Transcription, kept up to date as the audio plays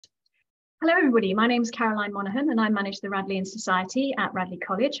Hello everybody, my name is Caroline Monaghan and I manage the Radleyan Society at Radley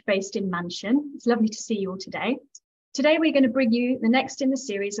College based in Mansion. It's lovely to see you all today. Today we're going to bring you the next in the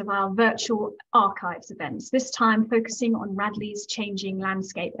series of our virtual archives events, this time focusing on Radley's changing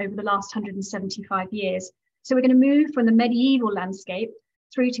landscape over the last 175 years. So we're going to move from the medieval landscape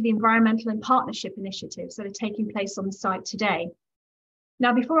through to the environmental and partnership initiatives that are taking place on the site today.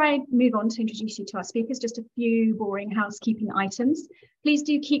 Now, before I move on to introduce you to our speakers, just a few boring housekeeping items. Please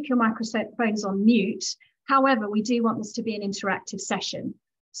do keep your microphones on mute. However, we do want this to be an interactive session.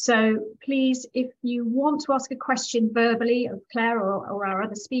 So please, if you want to ask a question verbally of Claire or our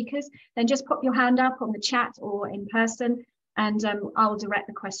other speakers, then just pop your hand up on the chat or in person, and I'll direct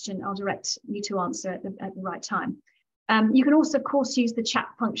the question. I'll direct you to answer at the right time. You can also, of course, use the chat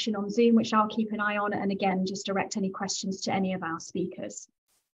function on Zoom, which I'll keep an eye on, and again, just direct any questions to any of our speakers.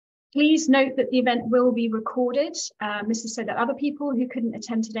 Please note that the event will be recorded. This is so that other people who couldn't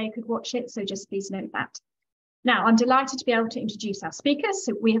attend today could watch it, so just please note that. Now, I'm delighted to be able to introduce our speakers.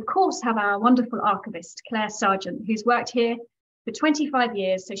 So we, of course, have our wonderful archivist, Clare Sargent, who's worked here for 25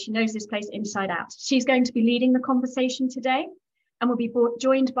 years, so she knows this place inside out. She's going to be leading the conversation today. And we'll be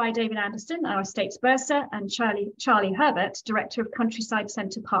joined by David Anderson, our estate's Bursar, and Charlie Herbert, Director of Countryside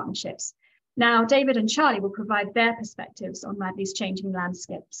Centre Partnerships. Now, David and Charlie will provide their perspectives on Radley's changing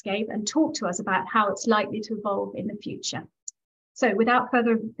landscape and talk to us about how it's likely to evolve in the future. So without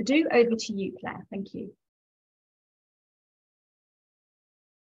further ado, over to you, Claire. Thank you.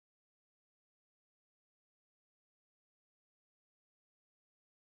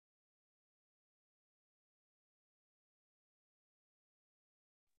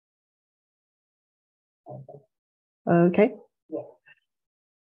 Okay.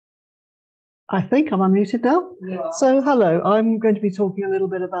 I think I'm unmuted now. Yeah. So hello, I'm going to be talking a little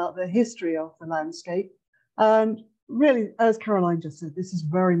bit about the history of the landscape. And really, as Caroline just said, this is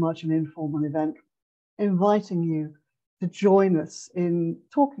very much an informal event, inviting you to join us in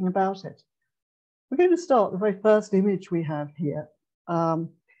talking about it. We're going to start, the very first image we have here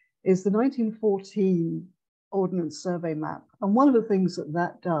is the 1914 Ordnance Survey map. And one of the things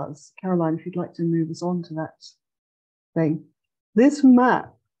that does, Caroline, if you'd like to move us on to that thing, this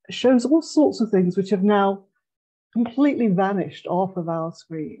map shows all sorts of things which have now completely vanished off of our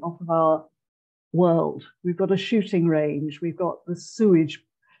screen, off of our world. We've got a shooting range, we've got the sewage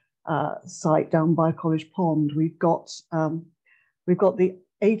site down by College Pond, we've got the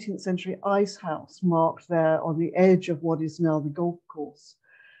 18th century ice house marked there on the edge of what is now the golf course.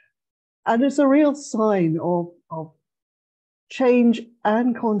 And it's a real sign of change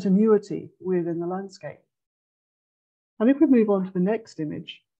and continuity within the landscape. And if we move on to the next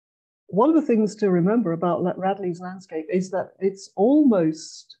image, one of the things to remember about Radley's landscape is that it's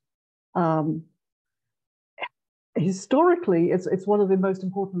almost, historically, it's one of the most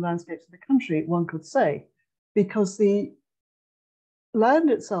important landscapes in the country, one could say, because the land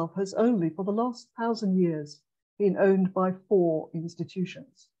itself has only, for the last 1,000 years, been owned by 4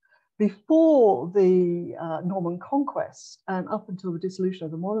 institutions. Before the Norman conquest and up until the dissolution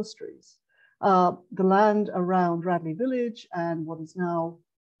of the monasteries, the land around Radley Village and what is now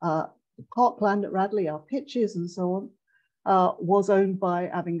the parkland at Radley, our pitches and so on, was owned by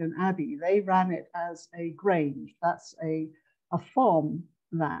Abingdon Abbey. They ran it as a grange. That's a farm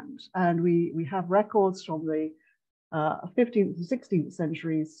land. And we have records from the 15th and 16th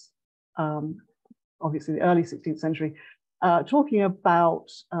centuries, obviously the early 16th century, talking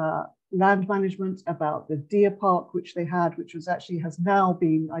about land management, about the deer park which they had, which was actually has now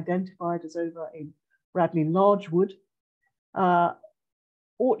been identified as over in Radley Largewood,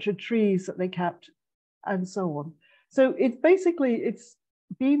 orchard trees that they kept, and so on. So it's basically, it's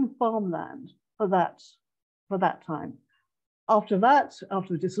been farmland for that time. After that,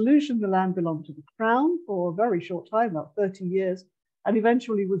 after the dissolution, the land belonged to the Crown for a very short time, about 30 years, and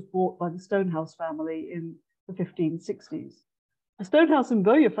eventually was bought by the Stonehouse family in the 1560s. The Stonehouse and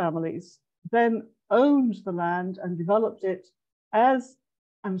Bowyer families then owned the land and developed it as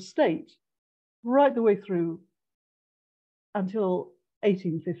an estate right the way through until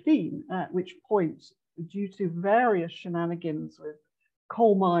 1815, at which point, due to various shenanigans with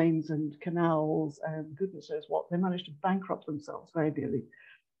coal mines and canals and goodness knows what, they managed to bankrupt themselves very nearly,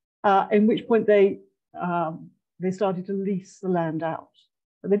 in which point they started to lease the land out.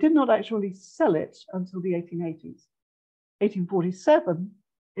 But they did not actually sell it until the 1880s. 1847,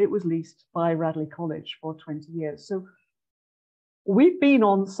 it was leased by Radley College for 20 years. So we've been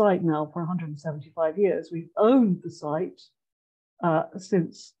on site now for 175 years. We've owned the site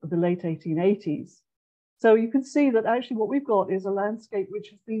since the late 1880s. So you can see that actually what we've got is a landscape which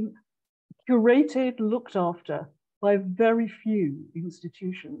has been curated, looked after by very few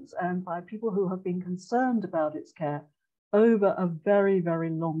institutions and by people who have been concerned about its care over a very, very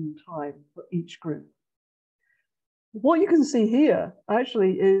long time for each group. What you can see here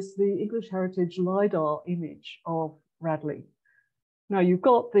actually is the English Heritage LIDAR image of Radley. Now you've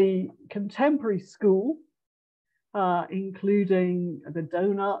got the contemporary school, including the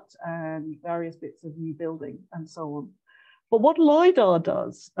donut and various bits of new building and so on. But what LIDAR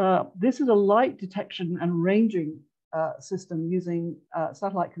does, this is a light detection and ranging system using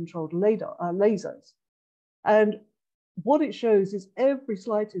satellite-controlled lasers. And what it shows is every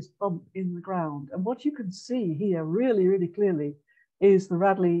slightest bump in the ground. And what you can see here really, really clearly is the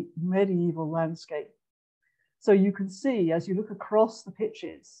Radley medieval landscape. So you can see, as you look across the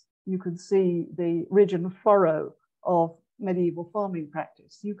pitches, you can see the ridge and furrow of medieval farming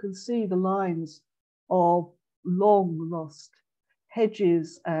practice. You can see the lines of long lost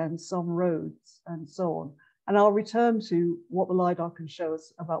hedges and some roads and so on. And I'll return to what the LIDAR can show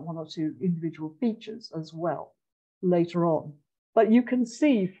us about one or two individual features as well later on. But you can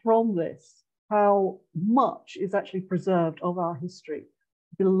see from this how much is actually preserved of our history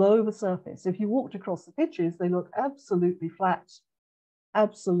below the surface. If you walked across the pitches, they look absolutely flat,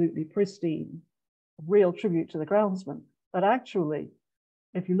 absolutely pristine, real tribute to the groundsman. But actually,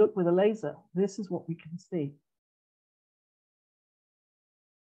 if you look with a laser, this is what we can see.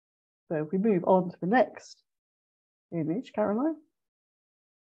 So if we move on to the next image, Caroline.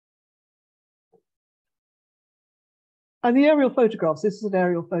 And the aerial photographs, this is an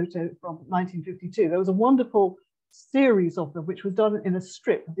aerial photo from 1952. There was a wonderful series of them, which was done in a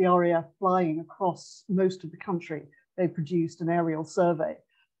strip of the RAF flying across most of the country. They produced an aerial survey.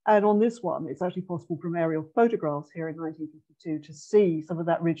 And on this one, it's actually possible from aerial photographs here in 1952 to see some of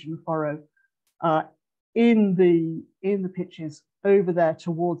that ridge and furrow in the pitches over there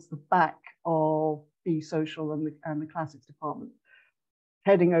towards the back of the social and the classics department,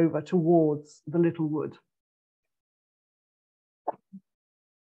 heading over towards the Little Wood.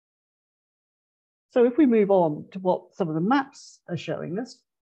 So if we move on to what some of the maps are showing us,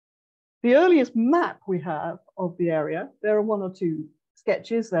 the earliest map we have of the area, there are one or two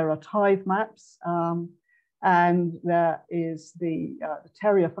sketches. There are tithe maps, and there is the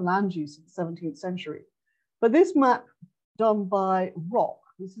terrier phalanges of the 17th century. But this map done by Rock,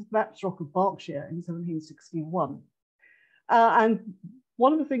 this is Maps Rock of Berkshire in 1761. And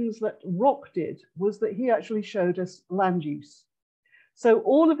one of the things that Rock did was that he actually showed us land use. So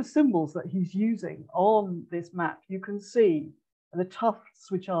all of the symbols that he's using on this map, you can see the tufts,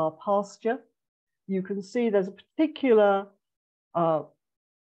 which are pasture. You can see there's a particular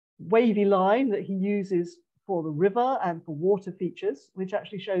wavy line that he uses for the river and for water features, which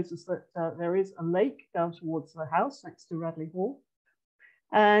actually shows us that there is a lake down towards the house next to Radley Hall.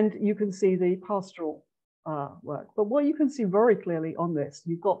 And you can see the pastoral work. But what you can see very clearly on this,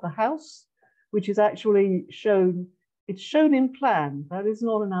 you've got the house, which is actually shown. It's shown in plan. That is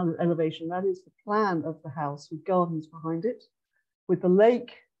not an elevation. That is the plan of the house with gardens behind it, with the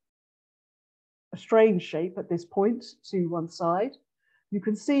lake, a strange shape at this point to one side. You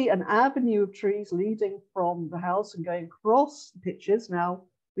can see an avenue of trees leading from the house and going across the pitches now,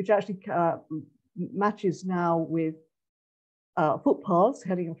 which actually matches now with footpaths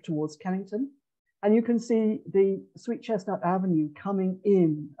heading off towards Kennington. And you can see the Sweet Chestnut Avenue coming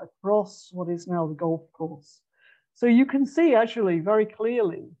in across what is now the golf course. So you can see actually very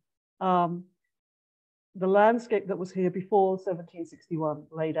clearly the landscape that was here before 1761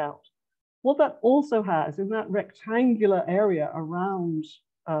 laid out. What that also has in that rectangular area around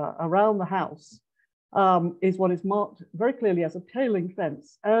the house is what is marked very clearly as a tailing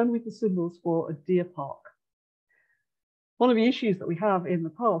fence and with the symbols for a deer park. One of the issues that we have in the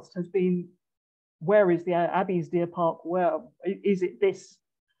past has been, where is the Abbey's deer park? Where is it this?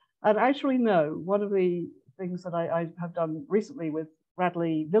 And actually, no. One of the things that I have done recently with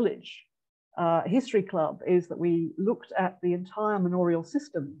Radley Village History Club is that we looked at the entire manorial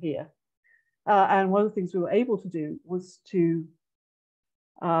system here. And one of the things we were able to do was to,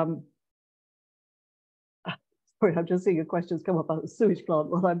 sorry, I'm just seeing a question come up about the sewage plant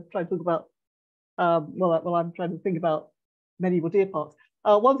while I'm trying to talk about, while I'm trying to think about medieval deer parks.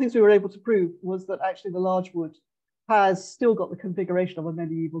 One of the things we were able to prove was that actually the large wood has still got the configuration of a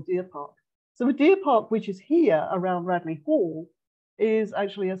medieval deer park. So the deer park, which is here around Radley Hall, is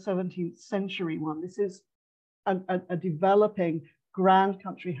actually a 17th century one. This is a developing grand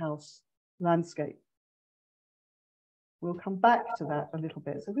country house landscape. We'll come back to that a little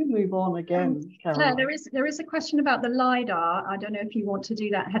bit. So we move on again, Caroline. Claire, there is a question about the LIDAR. I don't know if you want to do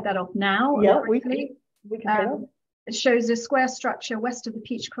that, head that off now. Yeah, we can it shows a square structure west of the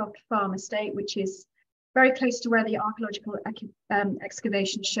Peachcroft Farm estate, which is very close to where the archaeological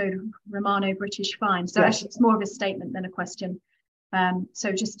excavation showed Romano-British finds. So actually, it's more of a statement than a question.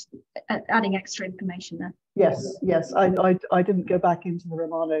 So just adding extra information there. Yes, yes. I didn't go back into the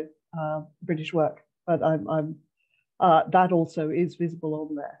Romano British work, but that also is visible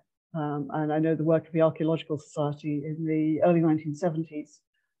on there. And I know the work of the Archaeological Society in the early 1970s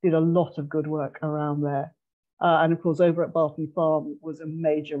did a lot of good work around there. And of course, over at Barton Farm was a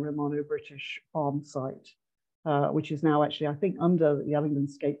major Romano-British farm site, which is now actually, I think, under the Abingdon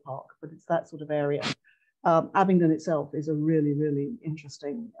Skate Park, but it's that sort of area. Abingdon itself is a really, really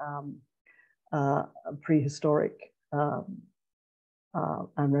interesting prehistoric and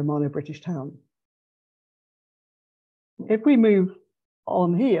Romano-British town. If we move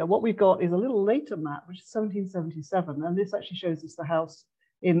on here, what we've got is a little later map, which is 1777, and this actually shows us the house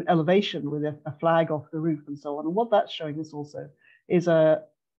in elevation with a flag off the roof and so on. And what that's showing us also is a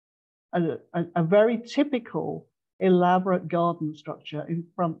very typical elaborate garden structure in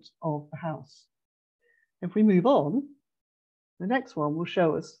front of the house. If we move on, the next one will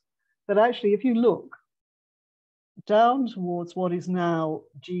show us that actually, if you look down towards what is now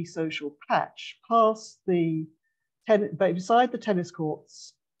G Social Patch, past the beside the tennis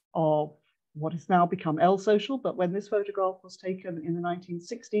courts of what has now become L Social, but when this photograph was taken in the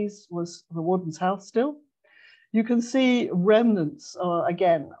 1960s was the Warden's house still. You can see remnants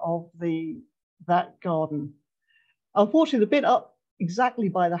again of that garden. Unfortunately, the bit up exactly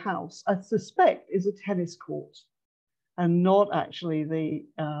by the house, I suspect, is a tennis court and not actually the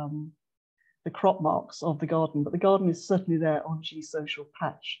crop marks of the garden, but the garden is certainly there on G Social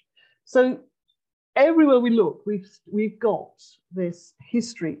Patch. So everywhere we look, we've got this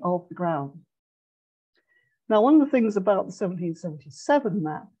history of the ground. Now, one of the things about the 1777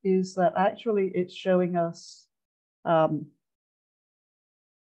 map is that actually it's showing us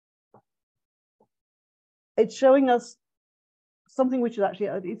something which is actually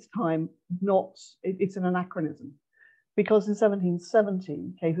at its time it's an anachronism, because in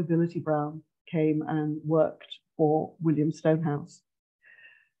 1770, Capability Brown came and worked for William Stonehouse.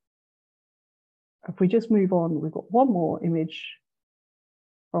 If we just move on, we've got one more image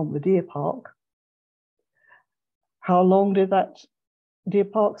from the deer park. How long did that deer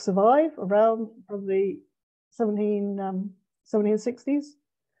park survive? Around from the 1760s?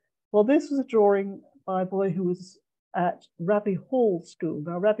 Well, this was a drawing by a boy who was at Radley Hall School.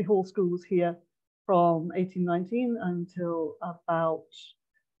 Now, Radley Hall School was here from 1819 until about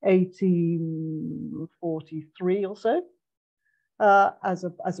 1843 or so. As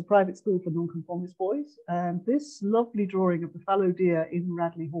a private school for nonconformist boys. And this lovely drawing of the fallow deer in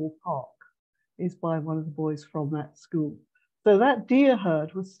Radley Hall Park is by one of the boys from that school. So that deer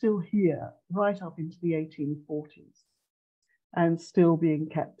herd was still here right up into the 1840s and still being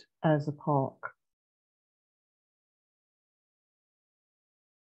kept as a park.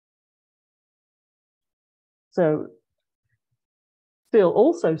 So still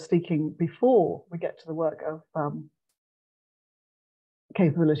also sticking before we get to the work of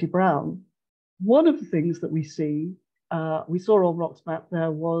Capability Brown, one of the things that we see, we saw on Rock's map,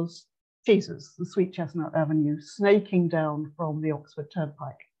 there was Jesus, the Sweet Chestnut Avenue, snaking down from the Oxford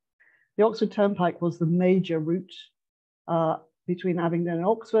Turnpike. The Oxford Turnpike was the major route between Abingdon and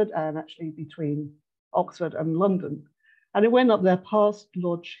Oxford, and actually between Oxford and London. And it went up there past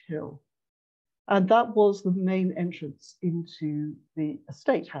Lodge Hill. And that was the main entrance into the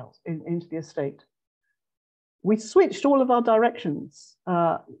estate house, into the estate. We switched all of our directions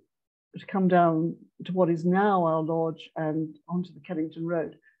to come down to what is now our lodge and onto the Kennington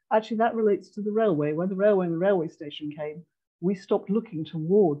Road. Actually, that relates to the railway. When the railway and the railway station came, we stopped looking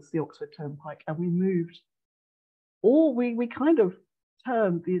towards the Oxford Turnpike and we moved, or we kind of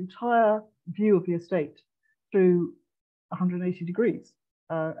turned the entire view of the estate through 180 degrees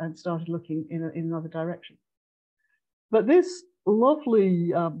and started looking in another direction. But this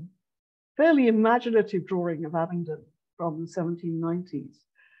lovely fairly imaginative drawing of Abingdon from the 1790s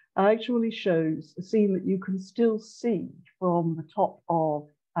actually shows a scene that you can still see from the top of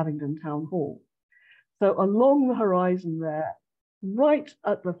Abingdon Town Hall. So along the horizon there, right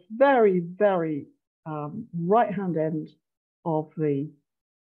at the very, very right-hand end of the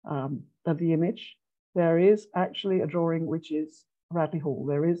image, there is actually a drawing which is Radley Hall.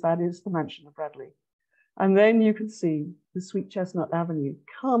 That is the mansion of Radley. And then you can see the Sweet Chestnut Avenue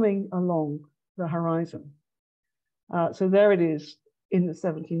coming along the horizon. So there it is in the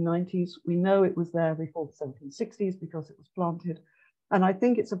 1790s. We know it was there before the 1760s because it was planted. And I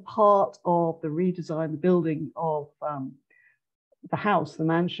think it's a part of the redesign, the building of the house, the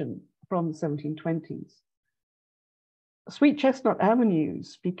mansion from the 1720s. Sweet chestnut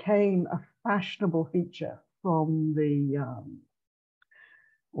avenues became a fashionable feature from the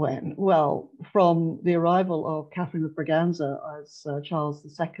from the arrival of Catherine of Braganza as Charles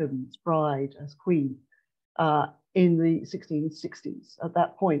II's bride as queen in the 1660s. At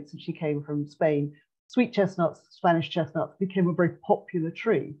that point, since she came from Spain, sweet chestnuts, Spanish chestnuts, became a very popular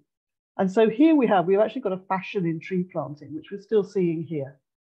tree. And so here we've actually got a fashion in tree planting, which we're still seeing here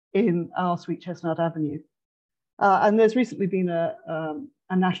in our Sweet Chestnut Avenue. And there's recently been a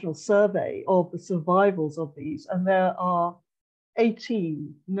national survey of the survivals of these, and there are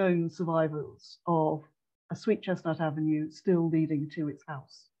 18 known survivals of a Sweet Chestnut Avenue still leading to its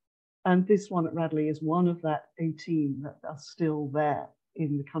house. And this one at Radley is one of that 18 that are still there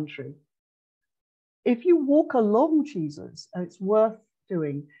in the country. If you walk along Cheeses, and it's worth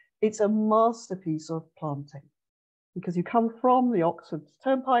doing, it's a masterpiece of planting, because you come from the Oxford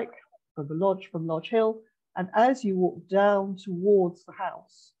Turnpike, from Lodge Hill, and as you walk down towards the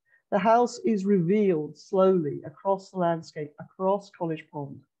house is revealed slowly across the landscape, across College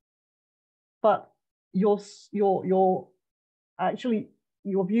Pond. But your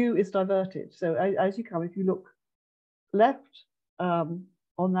view is diverted. So as you come, if you look left on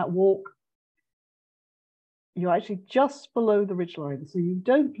that walk, you're actually just below the ridgeline. So you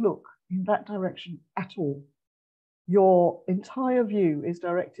don't look in that direction at all. Your entire view is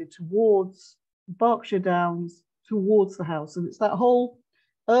directed towards Berkshire Downs, towards the house. And it's that whole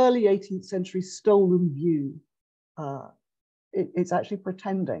early 18th century stolen view. It's actually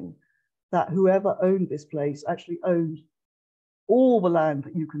pretending that whoever owned this place actually owned all the land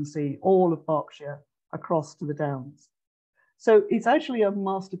that you can see, all of Berkshire, across to the Downs. So it's actually a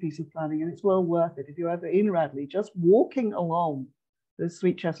masterpiece of planning, and it's well worth it if you're ever in Radley, just walking along the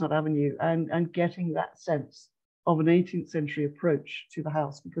Sweet Chestnut Avenue and getting that sense of an 18th century approach to the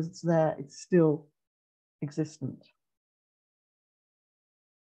house, because it's there, it's still existent.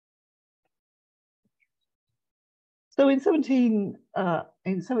 So in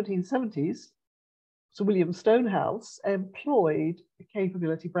 1770s, Sir William Stonehouse employed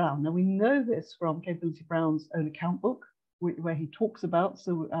Capability Brown. Now we know this from Capability Brown's own account book, where he talks about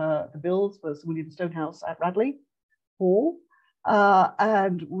the bills for Sir William Stonehouse at Radley Hall.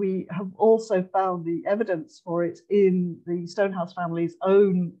 And we have also found the evidence for it in the Stonehouse family's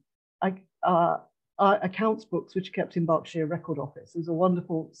own accounts books, which are kept in Berkshire Record Office. There's a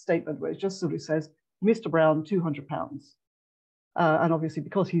wonderful statement where it just sort of says, Mr. Brown, £200. And obviously,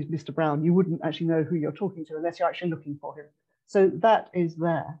 because he's Mr. Brown, you wouldn't actually know who you're talking to unless you're actually looking for him. So that is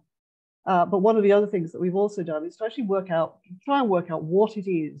there. But one of the other things that we've also done is to actually try and work out what it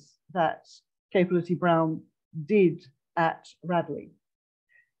is that Capability Brown did at Radley.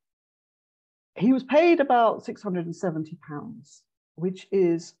 He was paid about £670, which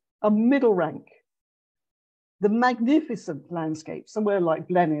is a middle rank. The magnificent landscape, somewhere like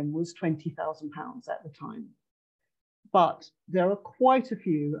Blenheim, was £20,000 at the time. But there are quite a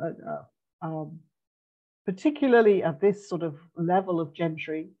few, particularly at this sort of level of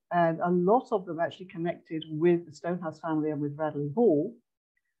gentry, and a lot of them actually connected with the Stonehouse family and with Radley Hall,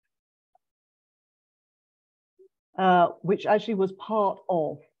 which actually was part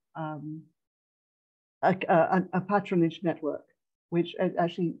of a patronage network, which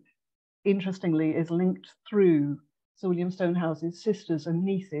actually, interestingly, is linked through Sir William Stonehouse's sisters and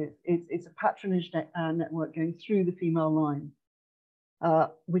nieces. It's a patronage network going through the female line,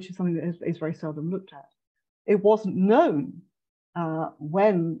 which is something that is very seldom looked at. It wasn't known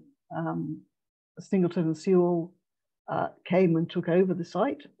when Singleton and Sewell came and took over the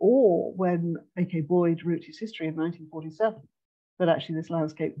site, or when A.K. Boyd wrote his history in 1947, that actually this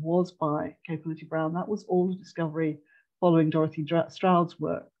landscape was by Capability Brown. That was all a discovery following Dorothy Stroud's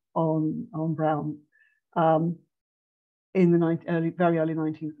work on Brown in the very early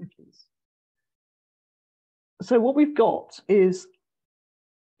 1950s. So what we've got is,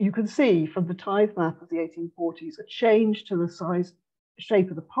 you can see from the tithe map of the 1840s, a change to the shape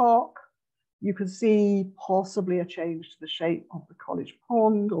of the park. You can see possibly a change to the shape of the College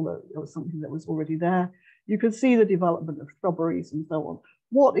Pond, although it was something that was already there. You can see the development of shrubberies and so on.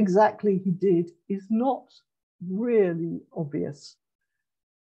 What exactly he did is not really obvious.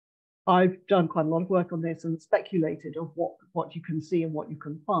 I've done quite a lot of work on this and speculated of what you can see and what you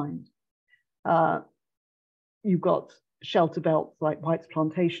can find. You've got shelter belts like White's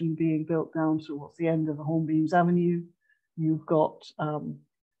Plantation being built down towards the end of the Hornbeams Avenue. You've got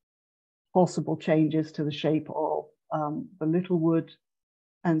possible changes to the shape of the Littlewood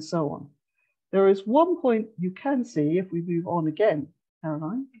and so on. There is one point you can see if we move on again,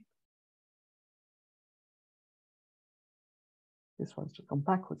 Caroline. This one's just gone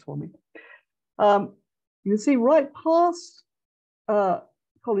backwards for me. You can see right past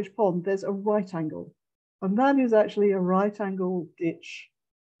College Pond, there's a right angle. And that is actually a right angle ditch,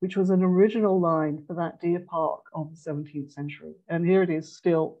 which was an original line for that deer park of the 17th century. And here it is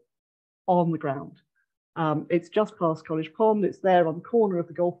still on the ground. It's just past College Pond. It's there on the corner of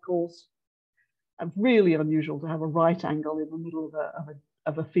the golf course. And really unusual to have a right angle in the middle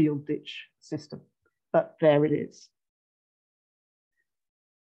of a field ditch system. But there it is.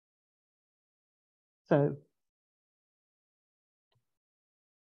 So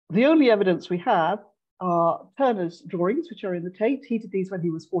the only evidence we have are Turner's drawings, which are in the Tate. He did these when he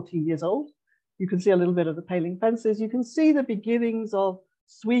was 14 years old. You can see a little bit of the paling fences. You can see the beginnings of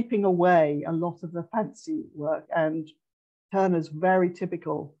sweeping away a lot of the fancy work, and Turner's very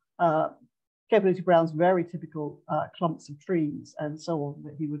typical, Capability Brown's very typical clumps of trees and so on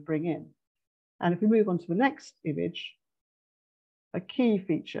that he would bring in. And if we move on to the next image, a key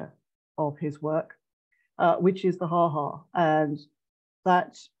feature of his work, which is the ha-ha, and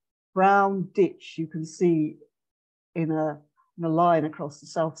that brown ditch you can see in a line across the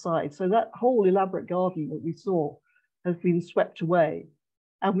south side. So that whole elaborate garden that we saw has been swept away,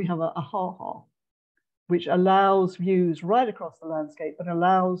 and we have a ha-ha, which allows views right across the landscape and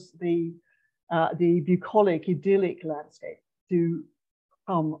allows the bucolic, idyllic landscape to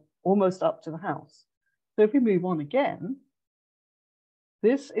come almost up to the house. So if we move on again,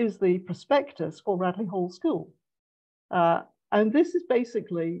 this is the prospectus for Radley Hall School. And this is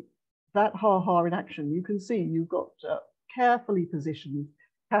basically that ha-ha in action. You can see you've got carefully positioned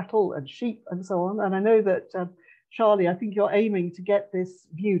cattle and sheep and so on. And I know that, Charlie, I think you're aiming to get this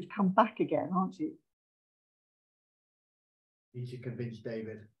view to come back again, aren't you? You should convince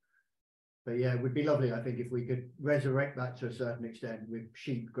David. But yeah, it would be lovely, I think, if we could resurrect that to a certain extent with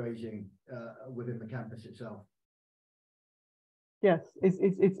sheep grazing within the campus itself. Yes,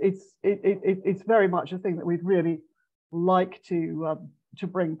 it's very much a thing that we'd really like to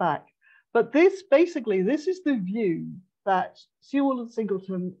bring back. But this basically, this is the view that Sewell and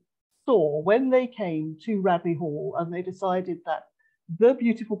Singleton saw when they came to Radley Hall, and they decided that the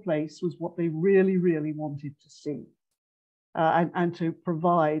beautiful place was what they really, really wanted to see and to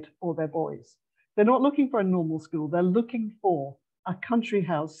provide for their boys. They're not looking for a normal school. They're looking for a country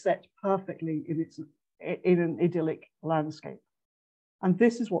house set perfectly in an idyllic landscape. And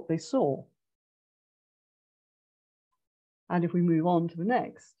this is what they saw. And if we move on to the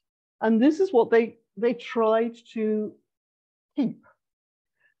next, and this is what they tried to keep.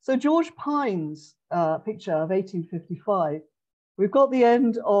 So George Pine's picture of 1855, we've got the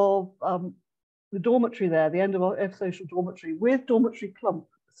end of the dormitory there, the end of our F social dormitory with dormitory clump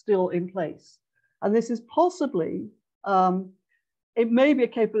still in place. And this is possibly, it may be a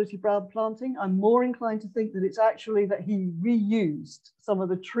Capability Brown planting. I'm more inclined to think that it's actually that he reused some of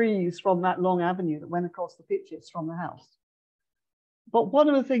the trees from that long avenue that went across the pitches from the house. But one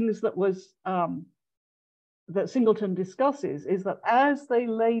of the things that was that Singleton discusses is that as they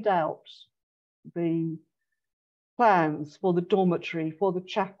laid out the plans for the dormitory, for the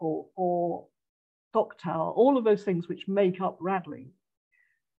chapel, for clock tower, all of those things which make up Radley,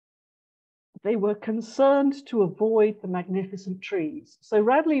 they were concerned to avoid the magnificent trees. So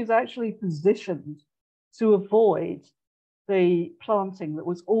Radley is actually positioned to avoid the planting that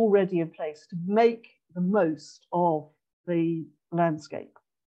was already in place to make the most of the landscape.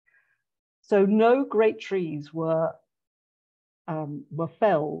 So no great trees were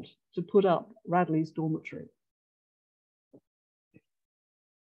felled to put up Radley's dormitory.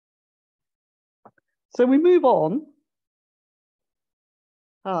 So we move on.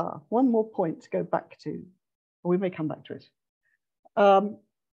 One more point to go back to, or we may come back to it.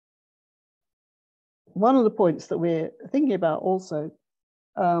 One of the points that we're thinking about also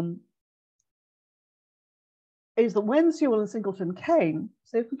is that when Sewell and Singleton came,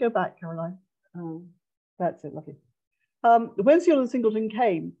 so if we go back, Caroline, that's it, lovely. When Sewell and Singleton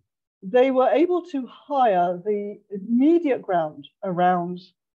came, they were able to hire the immediate ground around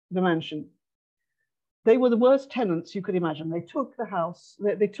the mansion. They were the worst tenants you could imagine. They took the house,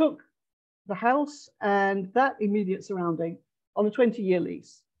 they took the house and that immediate surrounding on a 20-year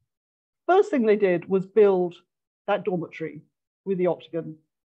lease. First thing they did was build that dormitory with the octagon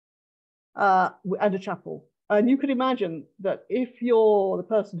and a chapel. And you could imagine that if you're the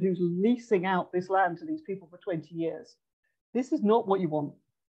person who's leasing out this land to these people for 20 years, this is not what you want.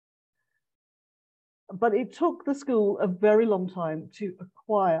 But it took the school a very long time to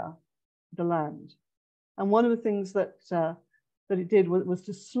acquire the land. And one of the things that it did was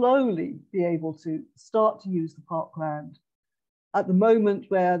to slowly be able to start to use the parkland. At the moment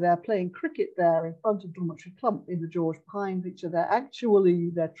where they're playing cricket there in front of Dormitory Clump in the George Pine picture,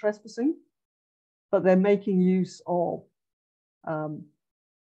 they're trespassing. but they're making use of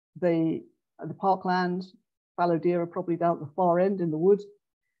the parkland. Fallow deer are probably down at the far end in the wood.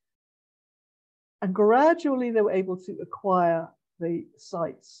 And gradually they were able to acquire the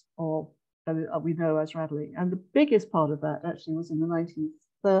sites of, we know as Radley. And the biggest part of that actually was in the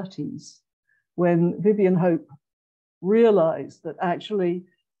 1930s, when Vivian Hope realized that actually,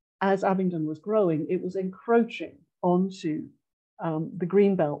 as Abingdon was growing, it was encroaching onto the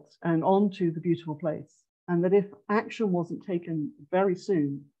green belt and onto the beautiful place. And that if action wasn't taken very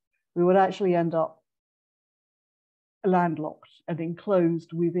soon, we would actually end up landlocked and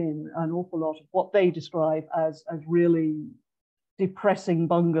enclosed within an awful lot of what they describe as really depressing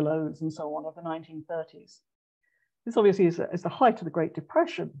bungalows and so on of the 1930s. This obviously is the height of the Great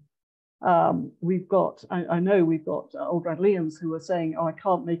Depression. We've got, I know we've got old Radleyans who are saying, oh, I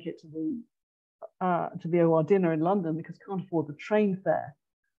can't make it to the OR dinner in London because I can't afford the train fare,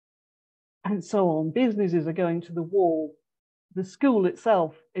 and so on. Businesses are going to the wall. The school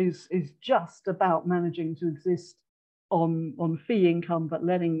itself is just about managing to exist on fee income, but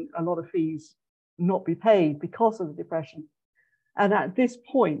letting a lot of fees not be paid because of the Depression. And at this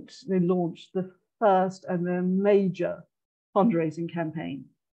point, they launched the first and then major fundraising campaign,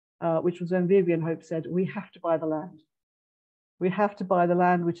 which was when Vivian Hope said, we have to buy the land. We have to buy the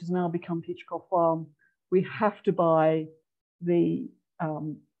land, which has now become Peachcroft Farm. We have to buy the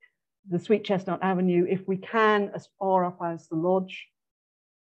Sweet Chestnut Avenue, if we can, as far up as the lodge.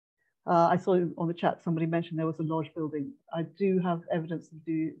 I saw on the chat somebody mentioned there was a lodge building. I do have evidence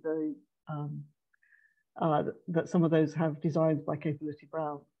that some of those have designs by Capability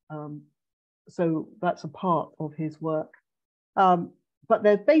Brown. So that's a part of his work. But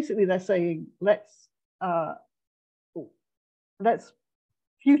they're saying, let's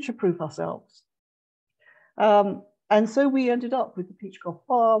future-proof ourselves. And so we ended up with the Peachcroft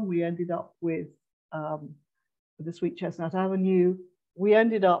Farm. We ended up with the Sweet Chestnut Avenue. We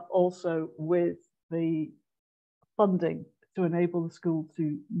ended up also with the funding to enable the school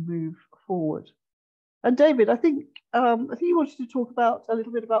to move forward. And David, I think you wanted to talk about a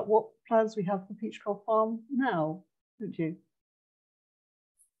little bit about what plans we have for Peachcroft Farm now, didn't you?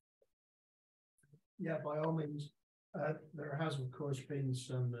 Yeah, by all means. There has, of course, been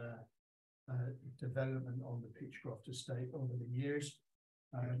some development on the Peachcroft estate over the years,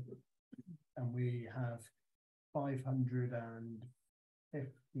 and we have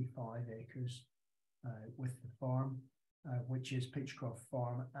 555 acres with the farm, which is Peachcroft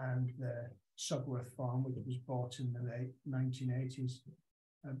Farm and the Sugworth Farm, which was bought in the late 1980s.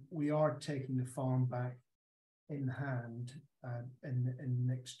 We are taking the farm back in hand in the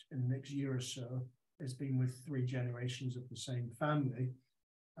next year or so. It's been with 3 generations of the same family,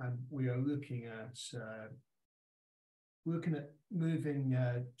 and we are looking at moving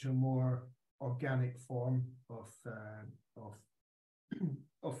to a more organic form of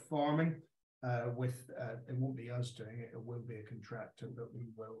farming. It won't be us doing it; it will be a contractor, but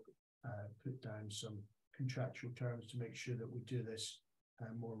we will put down some contractual terms to make sure that we do this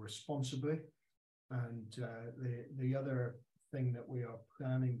more responsibly. And the other thing that we are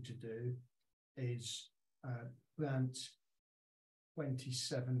planning to do is plant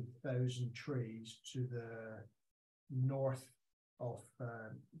 27,000 trees to the north of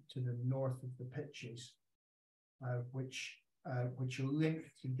the pitches, which will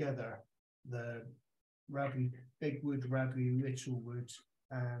link together the Radley Bigwood, Radley Littlewood,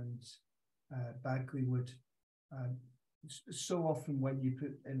 and Bagleywood. So often when you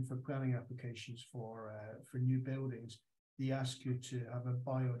put in for planning applications for new buildings, they ask you to have a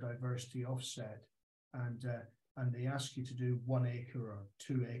biodiversity offset, and they ask you to do 1 acre or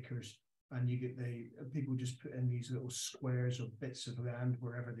 2 acres, and you get people just put in these little squares or bits of land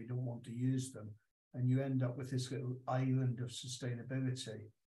wherever they don't want to use them, and you end up with this little island of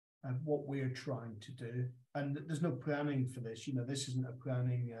sustainability. And what we're trying to do, and there's no planning for this, this isn't a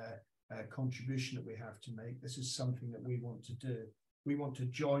planning contribution that we have to make. This is something that we want to do. We want to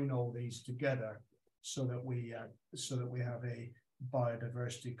join all these together so that we have a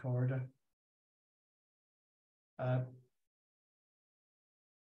biodiversity corridor.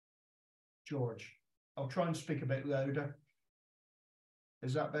 George, I'll try and speak a bit louder.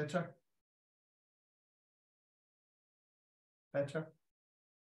 Is that better? Better?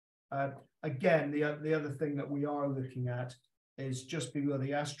 Again, the other thing that we are looking at is just below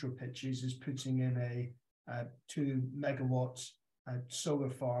the Astro pitches is putting in a 2 megawatt solar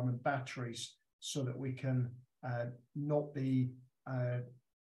farm and batteries, so that we can not be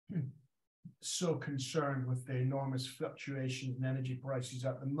so concerned with the enormous fluctuations in energy prices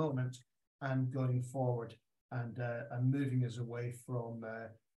at the moment and going forward, and moving us away from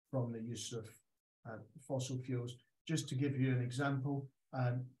the use of fossil fuels. Just to give you an example,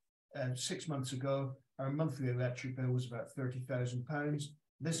 6 months ago, our monthly electric bill was about £30,000.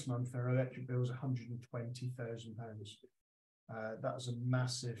 This month, our electric bill is £120,000. That is a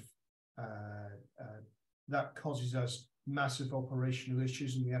massive, that causes us massive operational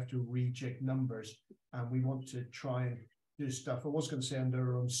issues, and we have to rejig numbers. And we want to try and do stuff. I was going to say under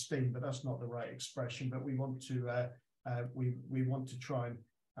our own steam, but that's not the right expression. But we want to we want to try and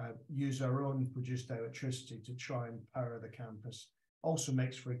use our own produced electricity to try and power the campus. Also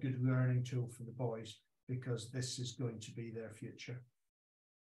makes for a good learning tool for the boys, because this is going to be their future.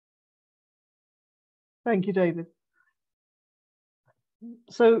 Thank you, David.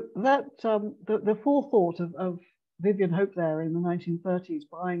 So that the forethought of Vivian Hope there in the 1930s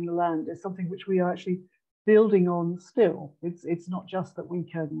buying the land is something which we are actually building on still. It's not just that we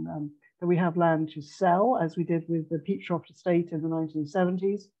can that we have land to sell, as we did with the Peatroft estate in the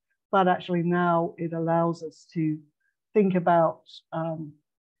 1970s, but actually now it allows us to think about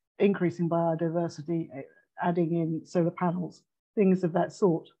increasing biodiversity, adding in solar panels, things of that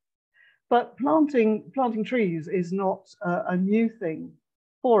sort. But planting trees is not a new thing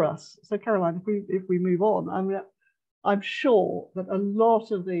for us. So Caroline, if we move on, I'm sure that a lot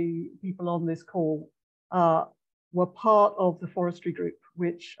of the people on this call were part of the forestry group,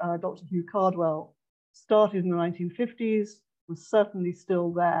 which Dr. Hugh Cardwell started in the 1950s, was certainly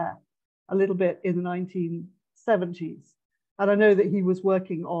still there a little bit in the 1970s. And I know that he was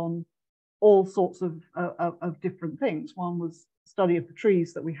working on all sorts of different things. One was study of the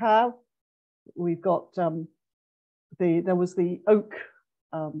trees that we have. We've got there was the oak.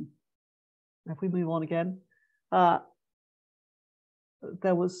 If we move on again,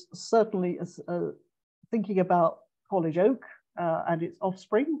 there was certainly thinking about college oak and its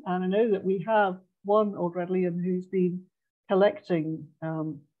offspring. And I know that we have one old Radleyan who's been collecting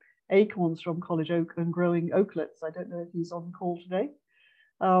acorns from college oak and growing oaklets. I don't know if he's on the call today.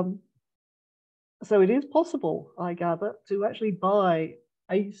 So it is possible, I gather, to actually buy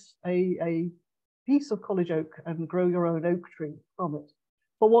a piece of college oak and grow your own oak tree from it.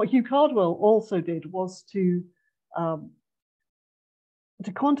 But what Hugh Cardwell also did was to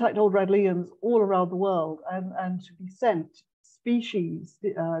contact old Radleyans all around the world and to be sent species,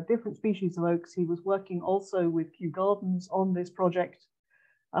 different species of oaks. He was working also with Kew Gardens on this project.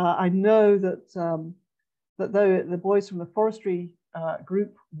 I know that that though the boys from the forestry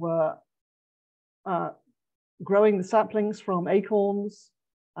group were growing the saplings from acorns,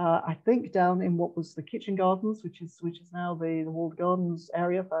 I think down in what was the kitchen gardens, which is now the walled gardens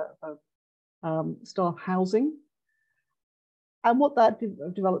area for staff housing. And what that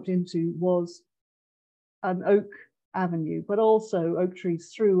developed into was an oak avenue, but also oak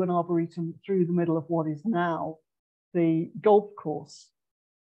trees through an arboretum through the middle of what is now the golf course.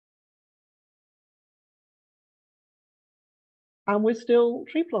 And we're still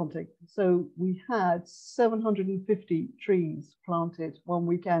tree planting. So we had 750 trees planted one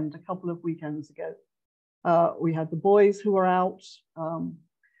weekend, a couple of weekends ago. We had the boys who were out,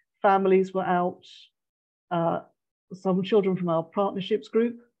 families were out, some children from our partnerships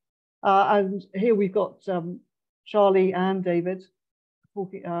group. And here we've got Charlie and David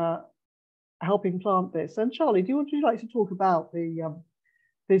talking, helping plant this. And Charlie, would you like to talk about the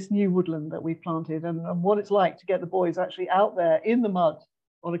this new woodland that we've planted and what it's like to get the boys actually out there in the mud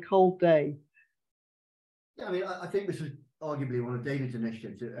on a cold day? Yeah, I mean, I think this was arguably one of David's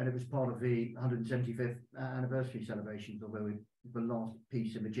initiatives, and it was part of the 175th anniversary celebrations, although it was the last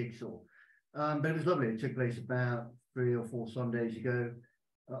piece of the jigsaw. But it was lovely. It took place about 3 or 4 Sundays ago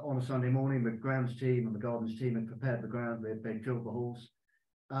on a Sunday morning. The grounds team and the gardens team had prepared the ground. They drilled the holes,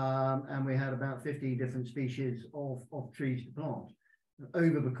 and we had about 50 different species of trees to plant.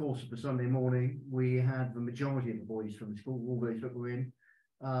 Over the course of the Sunday morning, we had the majority of the boys from the school, all those that were in,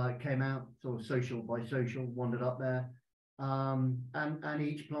 came out sort of social by social, wandered up there, and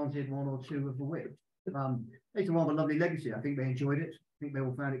each planted 1 or 2 of the width. It's a rather lovely legacy. I think they enjoyed it. I think they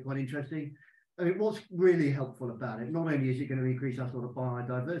all found it quite interesting. I mean, what's really helpful about it, not only is it going to increase our sort of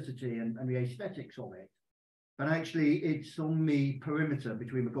biodiversity and the aesthetics of it, but actually it's on the perimeter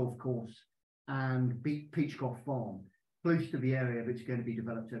between the golf course and Peachcroft Farm, close to the area that's going to be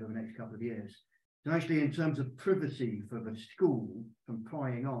developed over the next couple of years. So actually, in terms of privacy for the school from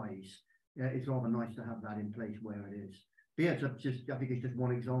prying eyes, it's rather nice to have that in place where it is. But yeah, I think it's just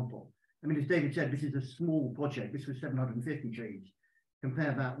one example. I mean, as David said, this is a small project. This was 750 trees.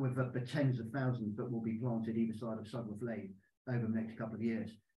 Compare that with the tens of thousands that will be planted either side of Sudworth Lane over the next couple of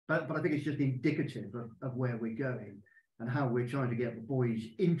years. But I think it's just indicative of where we're going and how we're trying to get the boys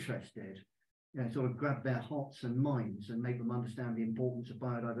interested, sort of grab their hearts and minds and make them understand the importance of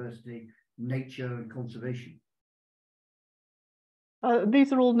biodiversity, nature and conservation?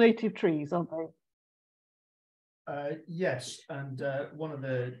 These are all native trees, aren't they? Yes, and one of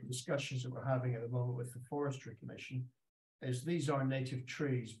the discussions that we're having at the moment with the Forestry Commission is these are native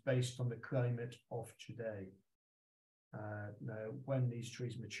trees based on the climate of today. Now, when these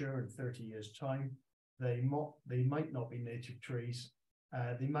trees mature in 30 years' time, they might not be native trees.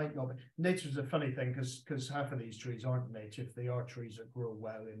 They might not be. Native is a funny thing because half of these trees aren't native. They are trees that grow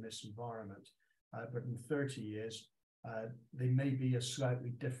well in this environment. But in 30 years, they may be a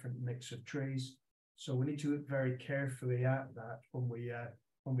slightly different mix of trees. So we need to look very carefully at that when we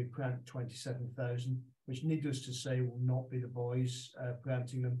plant 27,000, which needless to say will not be the boys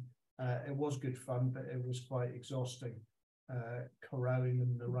planting them. It was good fun, but it was quite exhausting corralling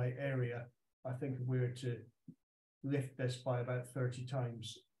them in the right area. I think if we were to lift this by about 30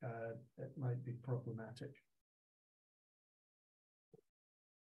 times, it might be problematic.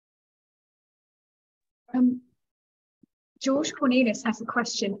 George Cornelius has a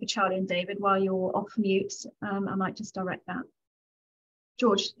question for Charlie and David while you're off mute. I might just direct that.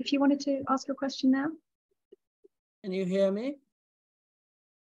 George, if you wanted to ask your question now. Can you hear me?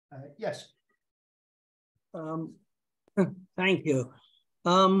 Yes. Thank you.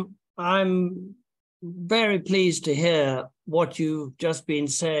 I'm very pleased to hear what you've just been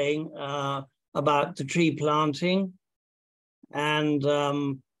saying about the tree planting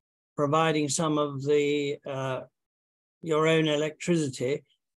and providing some of the your own electricity.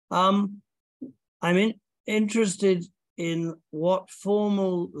 I'm interested in what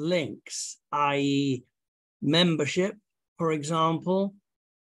formal links, i.e. membership, for example,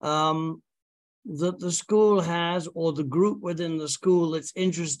 that the school has, or the group within the school that's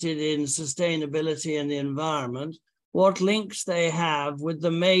interested in sustainability and the environment, what links they have with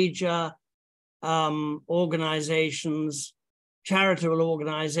the major organizations, charitable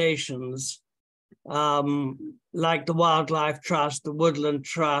organizations, like the Wildlife Trust, the Woodland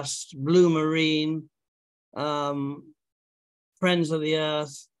Trust, Blue Marine, Friends of the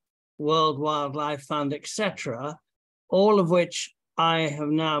Earth, World Wildlife Fund, etc., all of which I have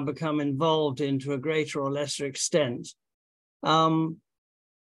now become involved in to a greater or lesser extent, so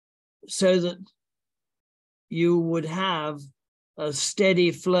that you would have a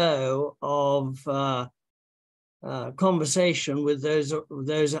steady flow of conversation with those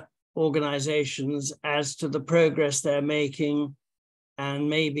organizations as to the progress they're making, and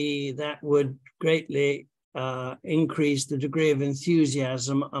maybe that would greatly increase the degree of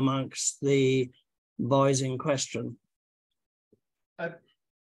enthusiasm amongst the boys in question.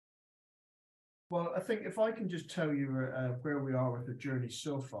 Well, I think if I can just tell you where we are with the journey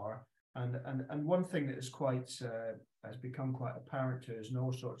so far, and one thing that is quite has become quite apparent to us in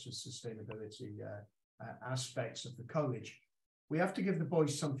all sorts of sustainability aspects of the college, we have to give the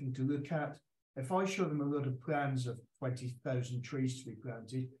boys something to look at. If I show them a load of plans of 20,000 trees to be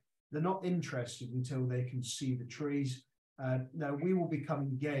planted, they're not interested until they can see the trees. Now we will become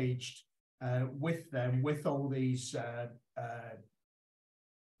engaged with them, with all these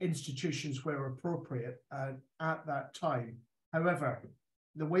institutions where appropriate at that time. However,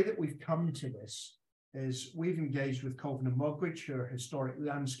 the way that we've come to this is we've engaged with Colvin and Mogridge, who are historic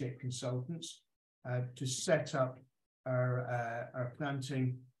landscape consultants, to set up our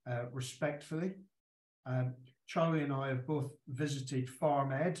planting respectfully. Charlie and I have both visited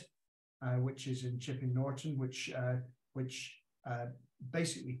Farm Ed, which is in Chipping Norton, which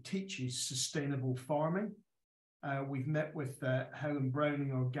basically teaches sustainable farming. We've met with Helen Browning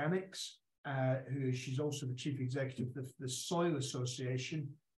Organics, she's also the chief executive of the Soil Association,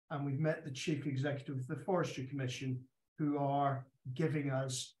 and we've met the chief executive of the Forestry Commission, who are giving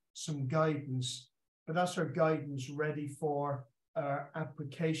us some guidance. But that's our guidance ready for our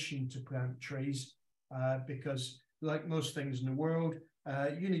application to plant trees, because like most things in the world,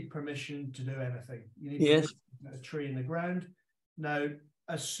 you need permission to do anything. You need permission to put a tree in the ground. Now,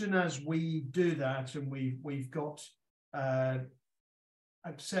 as soon as we do that and we've got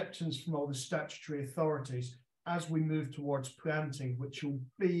acceptance from all the statutory authorities, as we move towards planting, which will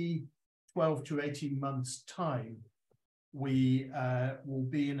be 12 to 18 months' time, we will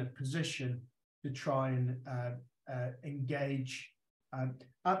be in a position to try and engage.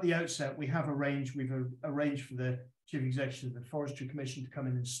 At the outset, we've arranged for the Chief Executive of the Forestry Commission to come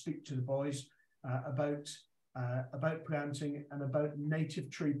in and speak to the boys about planting and about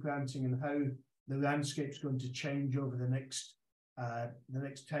native tree planting and how the landscape's going to change over the next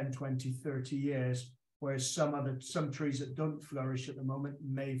 10, 20, 30 years, whereas some trees that don't flourish at the moment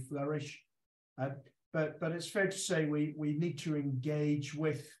may flourish. But it's fair to say we need to engage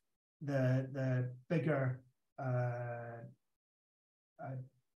with the bigger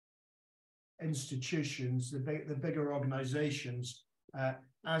institutions, the bigger organizations,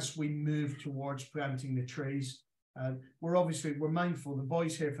 as we move towards planting the trees. We're mindful, the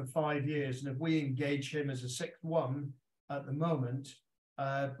boy's here for 5 years, and if we engage him as a sixth one at the moment,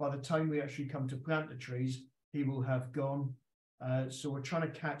 by the time we actually come to plant the trees, he will have gone. So we're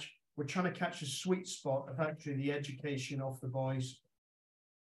trying to catch a sweet spot of actually the education of the boys.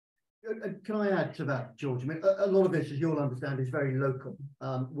 Can I add to that, George? I mean, a lot of this, as you'll understand, is very local.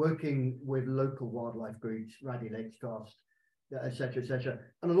 Working with local wildlife groups, Radley Lakes Trust, etc., etc.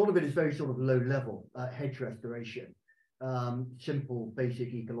 And a lot of it is very sort of low level, hedge restoration, simple,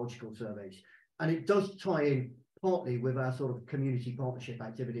 basic ecological surveys. And it does tie in partly with our sort of community partnership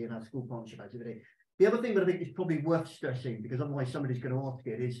activity and our school partnership activity. The other thing that I think is probably worth stressing, because otherwise somebody's going to ask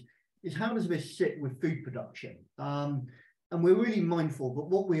it, is how does this sit with food production? And we're really mindful that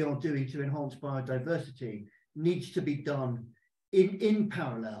what we are doing to enhance biodiversity needs to be done in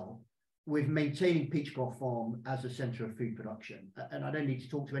parallel with maintaining Peachcroft Farm as a centre of food production. And I don't need to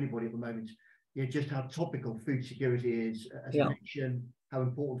talk to anybody at the moment, you know, just how topical food security is as a nation, how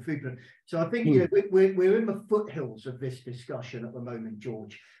important food. So I think you know, we're in the foothills of this discussion at the moment,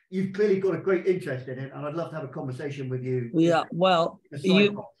 George. You've clearly got a great interest in it, and I'd love to have a conversation with you. Yeah, well,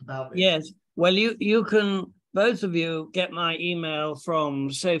 about this. Yes, well, you can, both of you, get my email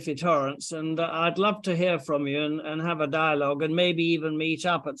from Sophie Torrance, and I'd love to hear from you and have a dialogue and maybe even meet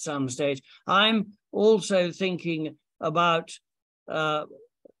up at some stage. I'm also thinking about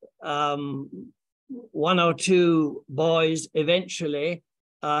one or two boys eventually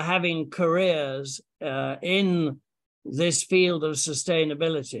having careers in this field of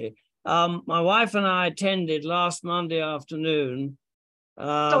sustainability. My wife and I attended last Monday afternoon.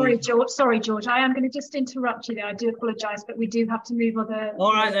 Sorry, George. I am going to just interrupt you there. I do apologise, but we do have to move on the.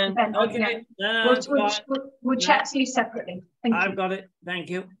 All right then. Event. Okay. Yeah. We'll chat to you separately. Thank you. I've got it. Thank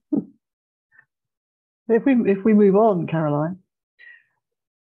you. If we move on, Caroline,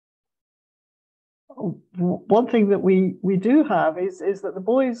 one thing that we do have is that the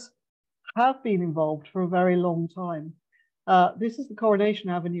boys have been involved for a very long time. This is the Coronation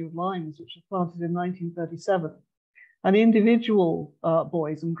Avenue of limes, which was planted in 1937. And individual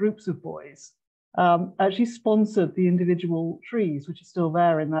boys and groups of boys actually sponsored the individual trees, which are still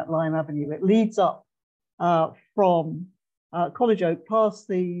there in that lime avenue. It leads up from College Oak past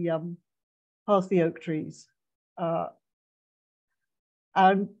the oak trees.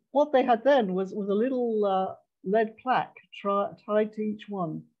 And what they had then was a little lead plaque tied to each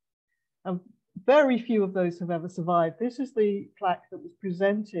one. Very few of those have ever survived. This is the plaque that was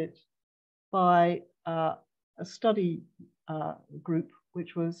presented by a study group,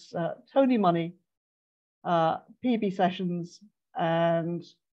 which was Tony Money, PB Sessions, and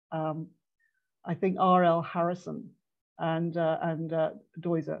I think R.L. Harrison and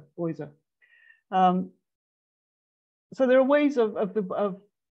Doiser. So there are ways of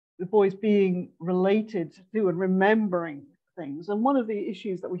the boys being related to and remembering things. And one of the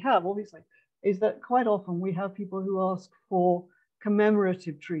issues that we have, obviously, is that quite often we have people who ask for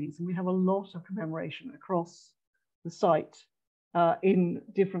commemorative trees, and we have a lot of commemoration across the site in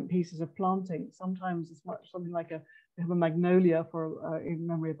different pieces of planting. Sometimes it's much something like we have a magnolia in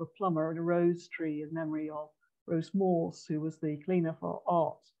memory of a plumber, and a rose tree in memory of Rose Morse, who was the cleaner for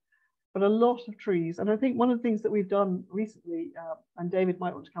art. But a lot of trees, and I think one of the things that we've done recently, and David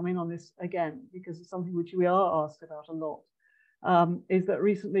might want to come in on this again, because it's something which we are asked about a lot, is that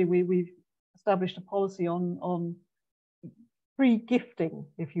recently we've established a policy on free gifting,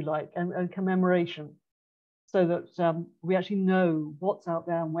 if you like, and commemoration, so that we actually know what's out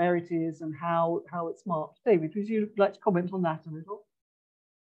there and where it is and how it's marked. David, would you like to comment on that a little?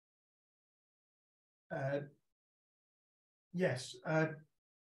 Yes.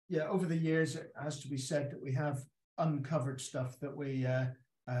 Yeah, over the years, it has to be said that we have uncovered stuff that we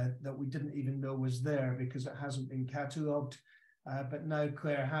didn't even know was there because it hasn't been catalogued. But now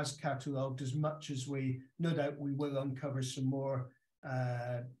Claire has catalogued as much as no doubt we will uncover some more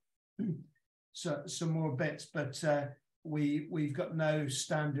some more bits. But we've got now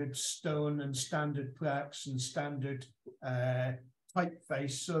standard stone and standard plaques and standard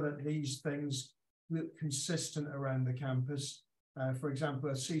typeface, so that these things look consistent around the campus. For example,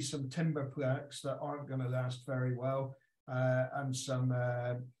 I see some timber plaques that aren't going to last very well, and some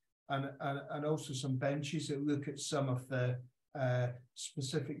and also some benches that look at some of the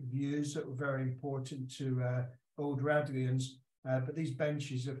specific views that were very important to old Radleians. But these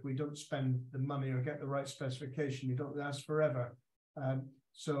benches, if we don't spend the money or get the right specification, they don't last forever.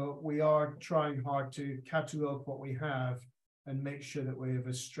 So we are trying hard to catalogue what we have and make sure that we have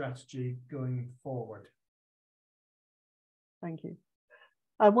a strategy going forward. Thank you.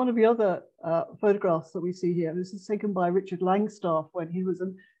 And one of the other photographs that we see here, this is taken by Richard Langstaff when he was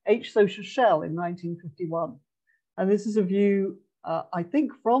an H. Social Shell in 1951. And this is a view, I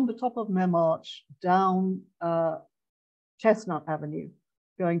think, from the top of Memarch down Chestnut Avenue,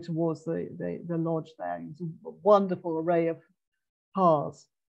 going towards the lodge there. It's a wonderful array of cars.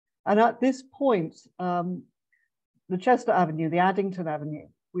 And at this point, the Chestnut Avenue, the Addington Avenue,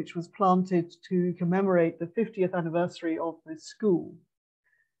 which was planted to commemorate the 50th anniversary of the school,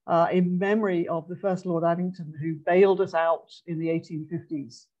 in memory of the first Lord Addington, who bailed us out in the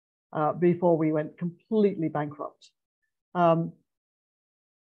 1850s before we went completely bankrupt. And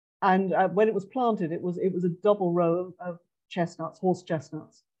when it was planted, it was a double row of chestnuts, horse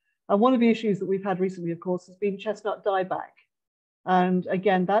chestnuts. And one of the issues that we've had recently, of course, has been chestnut dieback. And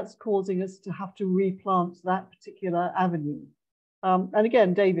again, that's causing us to have to replant that particular avenue. And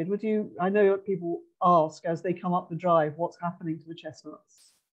again, David, would you, I know people ask as they come up the drive, what's happening to the chestnuts?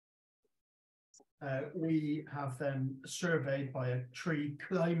 We have them surveyed by a tree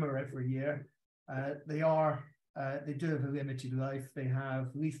climber every year. They do have a limited life. They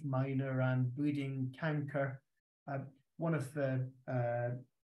have leaf miner and bleeding canker. One of the,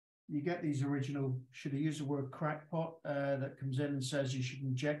 you get these original, should I use the word crackpot, that comes in and says you should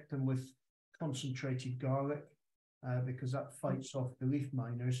inject them with concentrated garlic because that fights off the leaf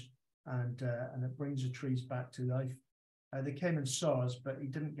miners and it brings the trees back to life. They came and saw us, but he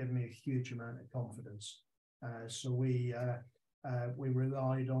didn't give me a huge amount of confidence. So we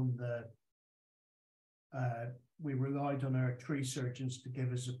relied on our tree surgeons to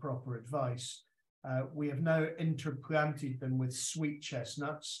give us the proper advice. We have now interplanted them with sweet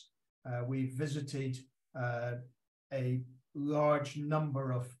chestnuts. We've visited a large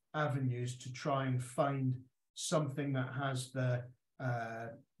number of avenues to try and find something that has the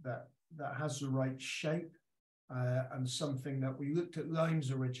right shape. And something that we looked at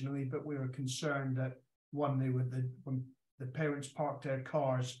limes originally, but we were concerned that when the parents parked their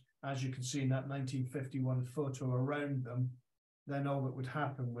cars, as you can see in that 1951 photo around them, then all that would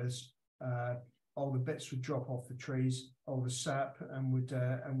happen was all the bits would drop off the trees, all the sap, and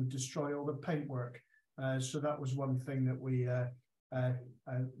would destroy all the paintwork. So that was one thing that we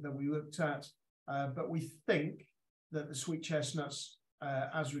looked at. But we think that the sweet chestnuts,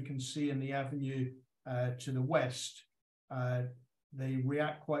 as we can see in the avenue to the west, they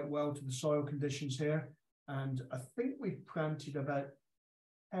react quite well to the soil conditions here. And I think we've planted about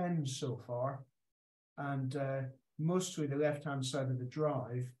 10 so far. And mostly the left-hand side of the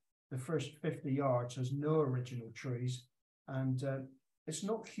drive, the first 50 yards has no original trees, and it's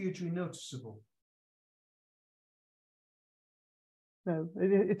not hugely noticeable. No,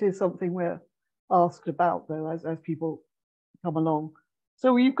 it is something we're asked about, though, as people come along.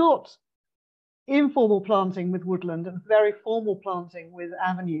 So you've got informal planting with woodland and very formal planting with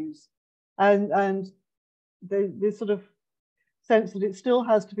avenues, and this sort of sense that it still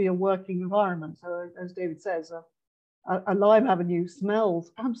has to be a working environment. So as David says, a lime avenue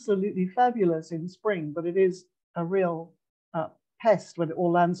smells absolutely fabulous in spring, but it is a real pest when it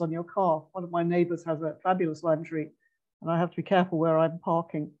all lands on your car. One of my neighbors has a fabulous lime tree, and I have to be careful where I'm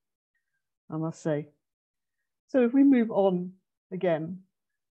parking, I must say. So if we move on again,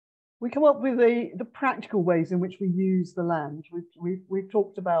 we come up with the practical ways in which we use the land. We've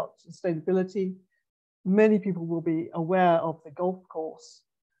talked about sustainability. Many people will be aware of the golf course.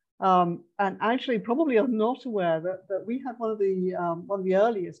 And actually probably are not aware that we had one of the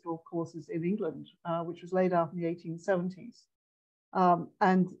earliest golf courses in England, which was laid out in the 1870s,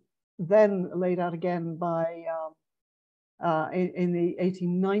 and then laid out again by in the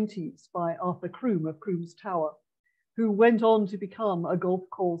 1890s by Arthur Croom of Croom's Tower, who went on to become a golf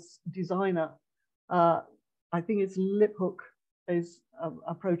course designer. I think it's Liphook is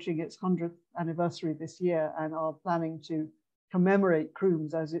approaching its 100th anniversary this year and are planning to commemorate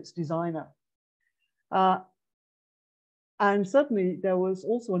Croom's as its designer. And certainly there was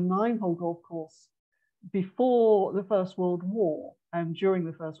also a 9-hole golf course before the First World War and during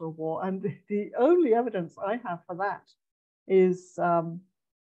the First World War. And the only evidence I have for that is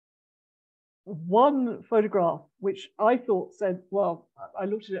one photograph, which I thought said, well, I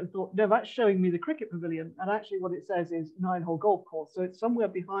looked at it and thought, no, that's showing me the cricket pavilion. And actually what it says is 9-hole golf course. So it's somewhere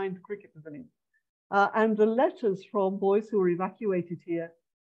behind the cricket pavilion. And the letters from boys who were evacuated here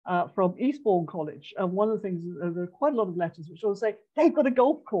from Eastbourne College. And one of the things, there are quite a lot of letters which all say, they've got a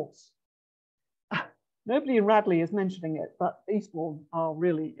golf course. Nobody in Radley is mentioning it, but Eastbourne are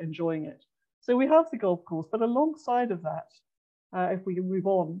really enjoying it. So we have the golf course, but alongside of that, if we can move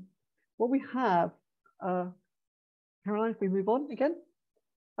on, what we have, Caroline, if we move on again,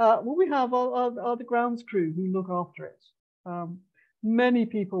 what we have are the grounds crew who look after it. Many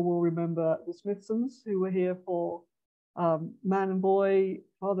people will remember the Smithsons, who were here for man and boy,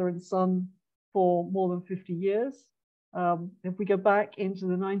 father and son, for more than 50 years. If we go back into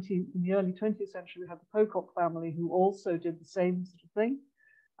the early 20th century, we had the Pocock family, who also did the same sort of thing.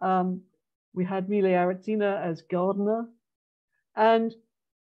 We had Mile Aritzina as gardener. And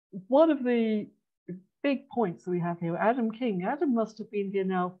one of the big points that we have here, Adam King. Adam must have been here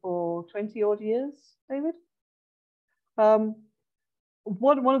now for 20 odd years, David.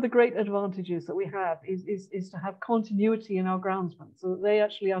 One of the great advantages that we have is to have continuity in our groundsmen, so that they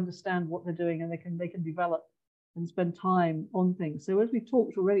actually understand what they're doing and they can develop and spend time on things. So as we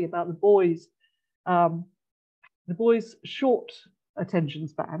talked already about the boys' short attention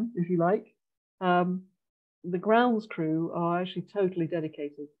span, if you like, the grounds crew are actually totally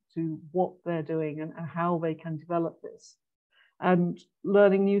dedicated to what they're doing and how they can develop this and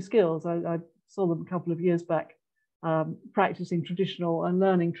learning new skills. I saw them a couple of years back practicing and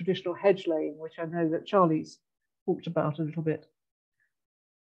learning traditional hedge laying, which I know that Charlie's talked about a little bit.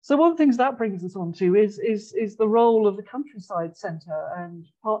 So one of the things that brings us on to is the role of the Countryside Centre and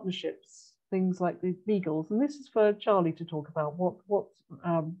partnerships, things like the Beagles. And this is for Charlie to talk about what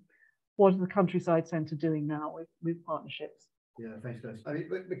is the Countryside Centre doing now with partnerships. Yeah, thanks, guys. I mean,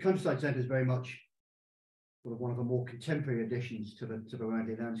 the Countryside Centre is very much sort of one of the more contemporary additions to the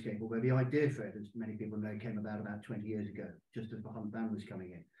Radley landscape, although the idea for it, as many people know, came about 20 years ago, just as the hunt ban was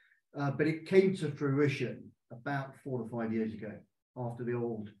coming in. But it came to fruition about 4 to 5 years ago, after the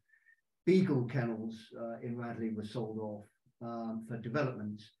old Beagle kennels in Radley were sold off for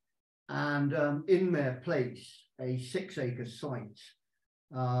development, and in their place, a 6-acre site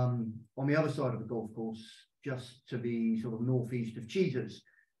on the other side of the golf course, just to the sort of northeast of Cheetahs,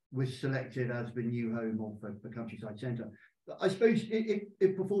 was selected as the new home of the Countryside Centre. I suppose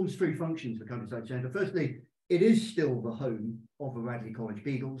it performs 3 functions, the Countryside Centre. Firstly, it is still the home of the Radley College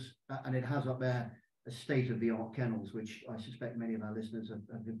Beagles, and it has up there a state-of-the-art kennels, which I suspect many of our listeners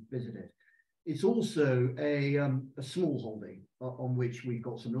have visited. It's also a small holding on which we've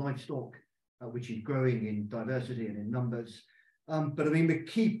got some livestock, which is growing in diversity and in numbers. But I mean, the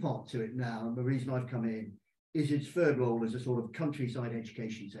key part to it now, and the reason I've come in, is its third role as a sort of countryside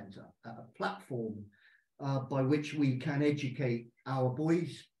education centre, a platform by which we can educate our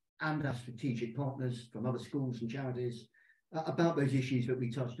boys and our strategic partners from other schools and charities about those issues that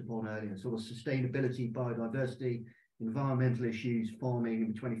we touched upon earlier, sort of sustainability, biodiversity, environmental issues, farming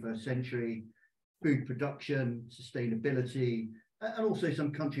in the 21st century, food production, sustainability, and also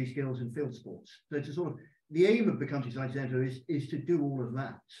some country skills and field sports. So to sort of, the aim of the Countryside Centre is to do all of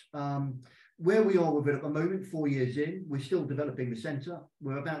that. Where we are with it at the moment, 4 years in, we're still developing the centre.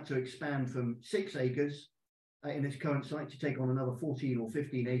 We're about to expand from 6 acres in its current site to take on another 14 or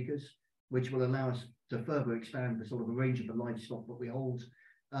 15 acres, which will allow us to further expand the sort of the range of the livestock that we hold,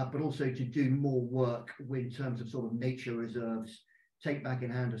 but also to do more work in terms of sort of nature reserves, take back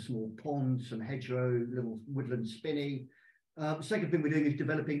in hand a small pond, some hedgerow, little woodland spinney. The second thing we're doing is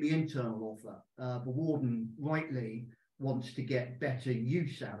developing the internal offer. The warden rightly wants to get better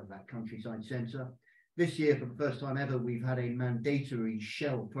use out of that Countryside Centre. This year, for the first time ever, we've had a mandatory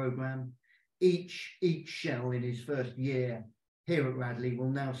shell programme. Each shell in his first year here at Radley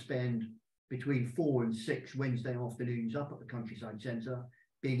will now spend between 4 and 6 Wednesday afternoons up at the Countryside Centre,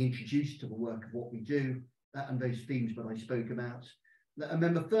 being introduced to the work of what we do and those themes that I spoke about. And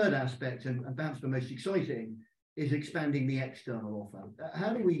then the third aspect, and perhaps the most exciting, is expanding the external offer.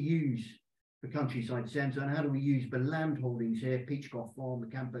 How do we use the Countryside Centre, and how do we use the land holdings here, Peachcroft Farm, the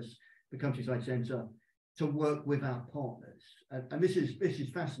campus, the Countryside Centre, to work with our partners? And this is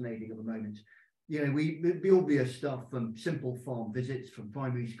fascinating at the moment. You know, the obvious stuff from simple farm visits from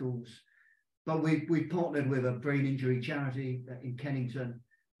primary schools, but we've partnered with a brain injury charity in Kennington,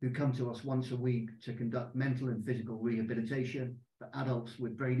 who come to us once a week to conduct mental and physical rehabilitation for adults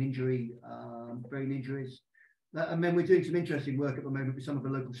with brain injuries. And then we're doing some interesting work at the moment with some of the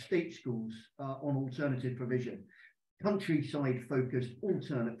local state schools on alternative provision, countryside-focused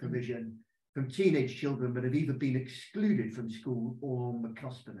alternate provision from teenage children that have either been excluded from school or on the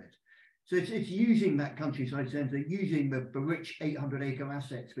cusp of it. So it's using that Countryside Centre, using the rich 800-acre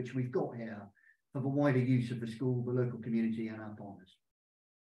assets which we've got here for the wider use of the school, the local community, and our partners.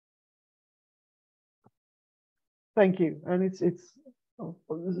 Thank you. And it's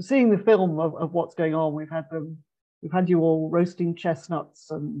seeing the film of what's going on. We've had you all roasting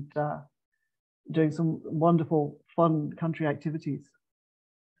chestnuts and doing some wonderful, fun country activities.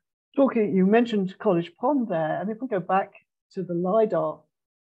 You mentioned College Pond there, and if we go back to the LIDAR,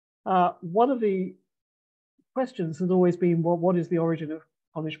 one of the questions has always been, well, what is the origin of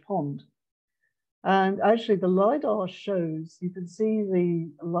College Pond? And actually the LIDAR shows, you can see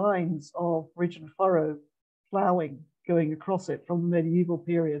the lines of ridge and furrow ploughing going across it from the medieval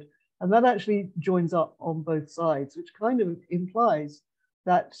period. And that actually joins up on both sides, which kind of implies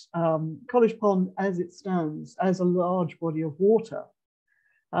that College Pond, as it stands, as a large body of water,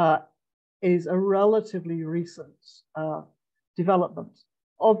 is a relatively recent development.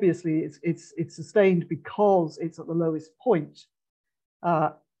 Obviously, it's sustained because it's at the lowest point.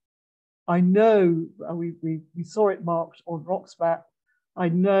 I know we saw it marked on Rockspat. I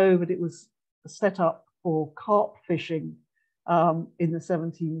know that it was set up for carp fishing in the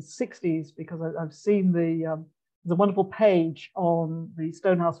 1760s, because I've seen there's a wonderful page on the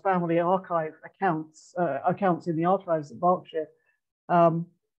Stonehouse family archive accounts in the archives of Berkshire,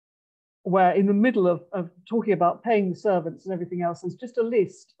 where in the middle of talking about paying the servants and everything else, there's just a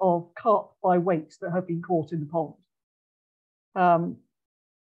list of carp by weight that have been caught in the pond.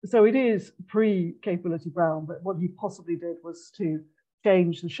 So it is pre-Capability Brown, but what he possibly did was to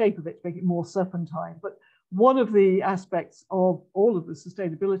change the shape of it to make it more serpentine. But one of the aspects of all of the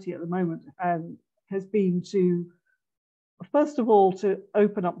sustainability at the moment has been to, first of all, to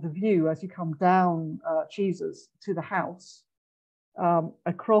open up the view as you come down Cheeses to the house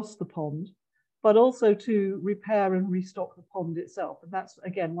across the pond, but also to repair and restock the pond itself. And that's,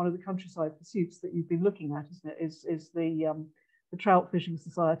 again, one of the countryside pursuits that you've been looking at, isn't it? Is the Trout Fishing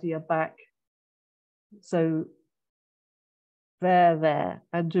Society are back. So they're there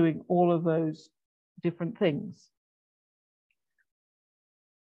and doing all of those different things.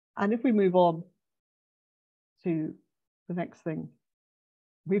 And if we move on to the next thing,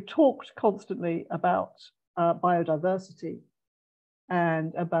 we've talked constantly about biodiversity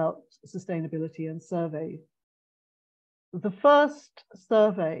and about sustainability and survey. The first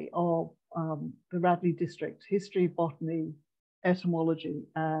survey of the Radley district, history, botany, etymology,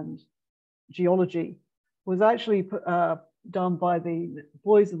 and geology, was actually done by the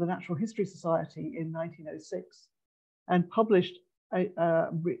Boys of the Natural History Society in 1906 and published,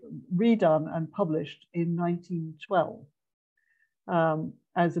 redone and published in 1912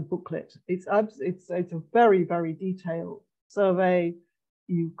 as a booklet. It's a very, very detailed survey.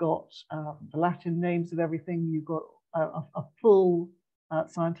 You've got the Latin names of everything. You've got a full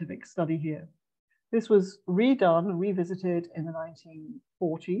scientific study here. This was redone and revisited in the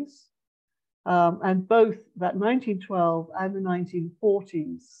 1940s. And both that 1912 and the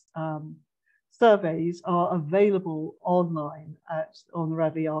 1940s surveys are available online on the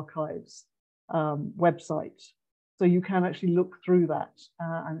Radley Archives website. So you can actually look through that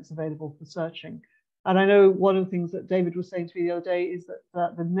and it's available for searching. And I know one of the things that David was saying to me the other day is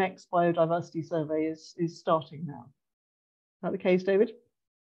that the next biodiversity survey is starting now. Is that the case, David?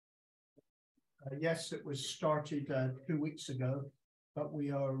 Yes, it was started 2 weeks ago, but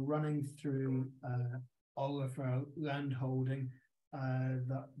we are running through all of our land holding.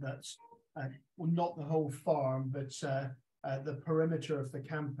 That's well, not the whole farm, but the perimeter of the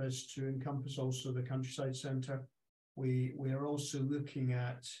campus to encompass also the countryside centre. We are also looking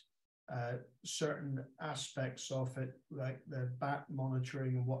at certain aspects of it, like the bat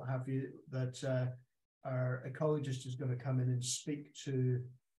monitoring and what have you, that our ecologist is going to come in and speak to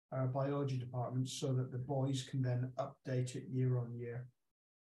our biology department so that the boys can then update it year on year.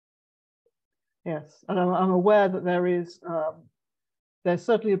 Yes, and I'm aware that there's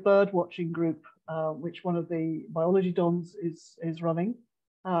certainly a bird watching group, which one of the biology dons is running.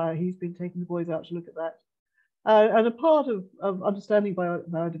 He's been taking the boys out to look at that. And a part of understanding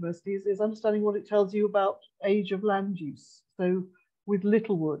biodiversity is understanding what it tells you about age of land use. So with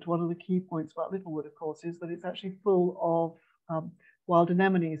Littlewood, one of the key points about Littlewood, of course, is that it's actually full of wild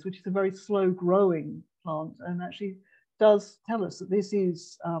anemones, which is a very slow growing plant, and actually does tell us that this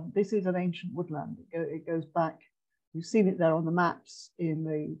is an ancient woodland. It goes back, we've seen it there on the maps in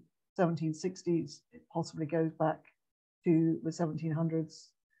the 1760s. It possibly goes back to the 1700s.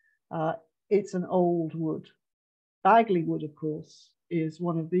 It's an old wood. Bagley wood, of course, is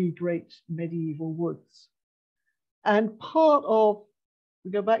one of the great medieval woods. And part of,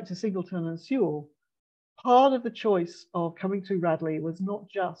 we go back to Singleton and Sewell, part of the choice of coming to Radley was not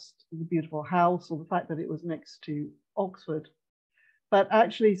just the beautiful house or the fact that it was next to Oxford, but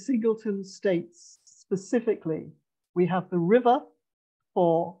actually Singleton states specifically, we have the river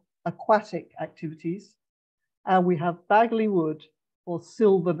for aquatic activities, and we have Bagley Wood for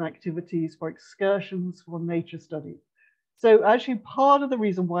sylvan activities, for excursions, for nature study. So actually part of the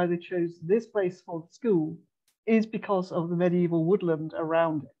reason why they chose this place for the school is because of the medieval woodland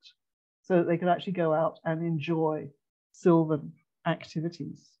around it, so that they could actually go out and enjoy sylvan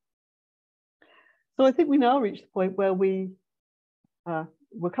activities. So I think we now reach the point where we'll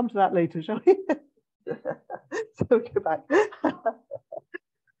come to that later, shall we? So go back.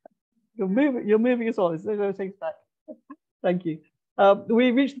 You're moving us on. There's no things back. Thank you.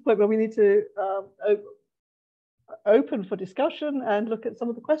 We reached the point where we need to open for discussion and look at some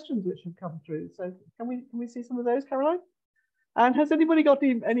of the questions which have come through. So can we see some of those, Caroline? And has anybody got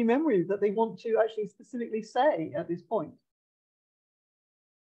any memories that they want to actually specifically say at this point?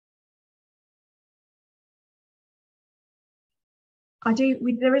 I do.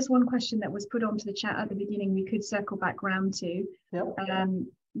 There is one question that was put onto the chat at the beginning we could circle back round to, yep.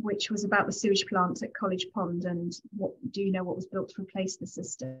 Which was about the sewage plant at College Pond, and what do you know what was built to replace the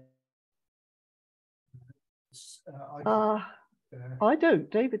system? I don't.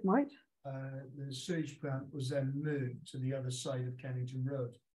 David might. The sewage plant was then moved to the other side of Kennington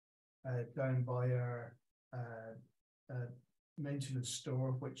Road, down by our maintenance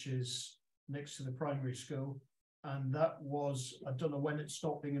store, which is next to the primary school. And that was, I don't know when it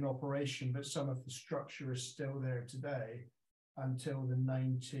stopped being in operation, but some of the structure is still there today until the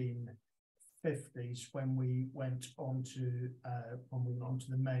 1950s when we went on to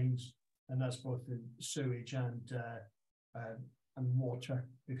the mains, and that's both the sewage and water,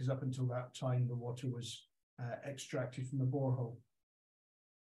 because up until that time the water was extracted from the borehole.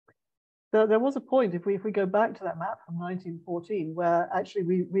 There was a point, if we go back to that map from 1914, where actually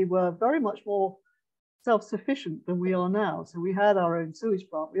we were very much more self-sufficient than we are now. So we had our own sewage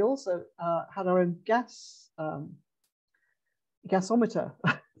plant. We also had our own gasometer.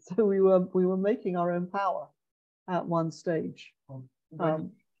 So we were making our own power at one stage.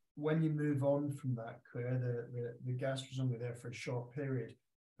 When you move on from that, Claire, the gas was only there for a short period,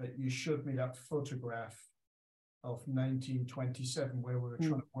 but you showed me that photograph of 1927 where we were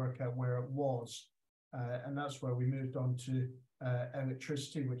trying to work out where it was, and that's where we moved on to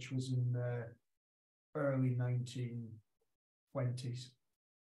electricity, which was in the early 1920s.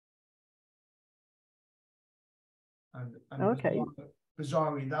 And okay.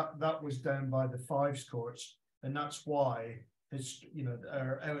 Bizarrely, that was down by the Fives Courts, and that's why it's, you know,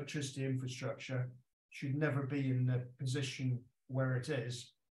 our electricity infrastructure should never be in the position where it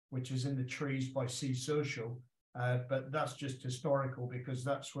is, which is in the trees by Sea Social. But that's just historical, because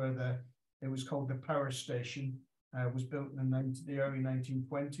that's where it was called the power station. Was built in the early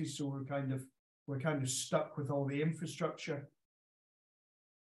 1920s, so we're kind of stuck with all the infrastructure.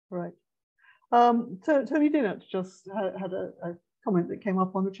 Right. Tony Dinant just had a comment that came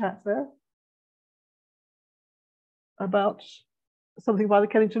up on the chat there about something by the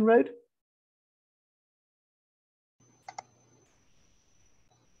Kennington Road.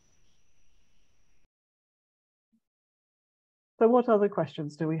 So what other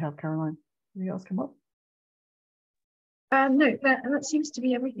questions do we have, Caroline? Anything else come up? No, that seems to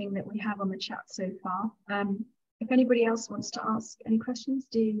be everything that we have on the chat so far. If anybody else wants to ask any questions,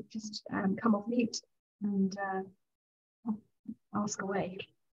 do just come off mute and ask away.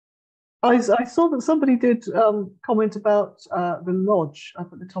 I saw that somebody did comment about the lodge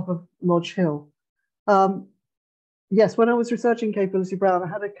up at the top of Lodge Hill. Yes, when I was researching Capability Brown, I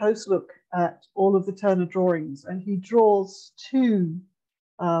had a close look at all of the Turner drawings, and he draws two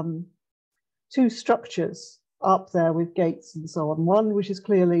structures up there with gates and so on. One which is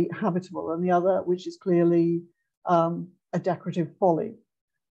clearly habitable, and the other which is clearly a decorative folly.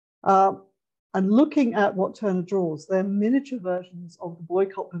 And looking at what Turner draws, they're miniature versions of the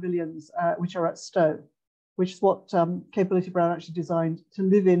boycott pavilions, which are at Stowe, which is what Capability Brown actually designed to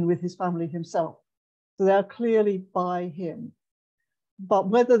live in with his family himself. So they're clearly by him. But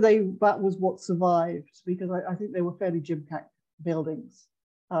whether that was what survived, because I think they were fairly gimcrack buildings.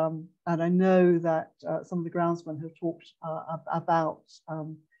 And I know that some of the groundsmen have talked about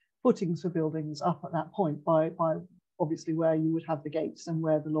footings for buildings up at that point by obviously where you would have the gates and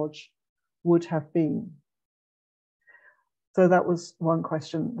where the lodge would have been. So that was one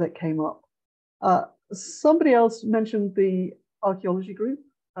question that came up. Somebody else mentioned the archaeology group,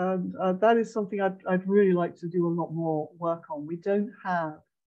 and that is something I'd really like to do a lot more work on. We don't have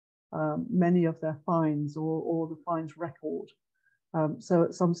many of their finds or the finds record. So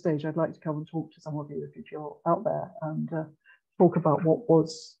at some stage, I'd like to come and talk to some of you if you're out there and talk about what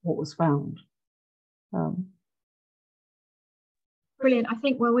was found. Brilliant. I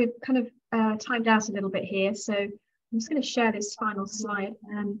think, well, we've kind of timed out a little bit here, so I'm just going to share this final slide.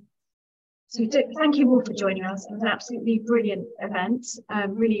 So thank you all for joining us. It was an absolutely brilliant event.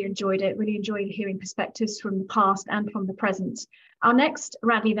 Really enjoyed it. Really enjoyed hearing perspectives from the past and from the present. Our next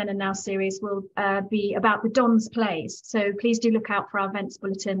Radley Then and Now series will be about the Don's plays. So please do look out for our events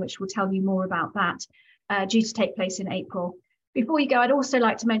bulletin, which will tell you more about that, due to take place in April. Before you go, I'd also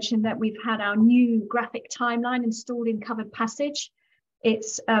like to mention that we've had our new graphic timeline installed in Covered Passage.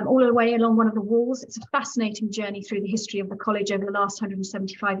 It's all the way along one of the walls. It's a fascinating journey through the history of the college over the last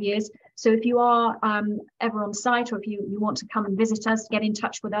 175 years. So if you are ever on site, or if you want to come and visit us, get in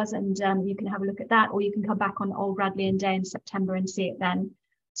touch with us, and you can have a look at that, or you can come back on Old Radleian Day in September and see it then.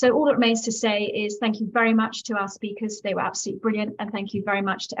 So all that remains to say is thank you very much to our speakers. They were absolutely brilliant. And thank you very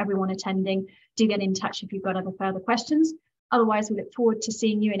much to everyone attending. Do get in touch if you've got other further questions. Otherwise, we look forward to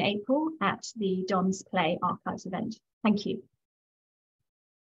seeing you in April at the Don's Play Archives event. Thank you.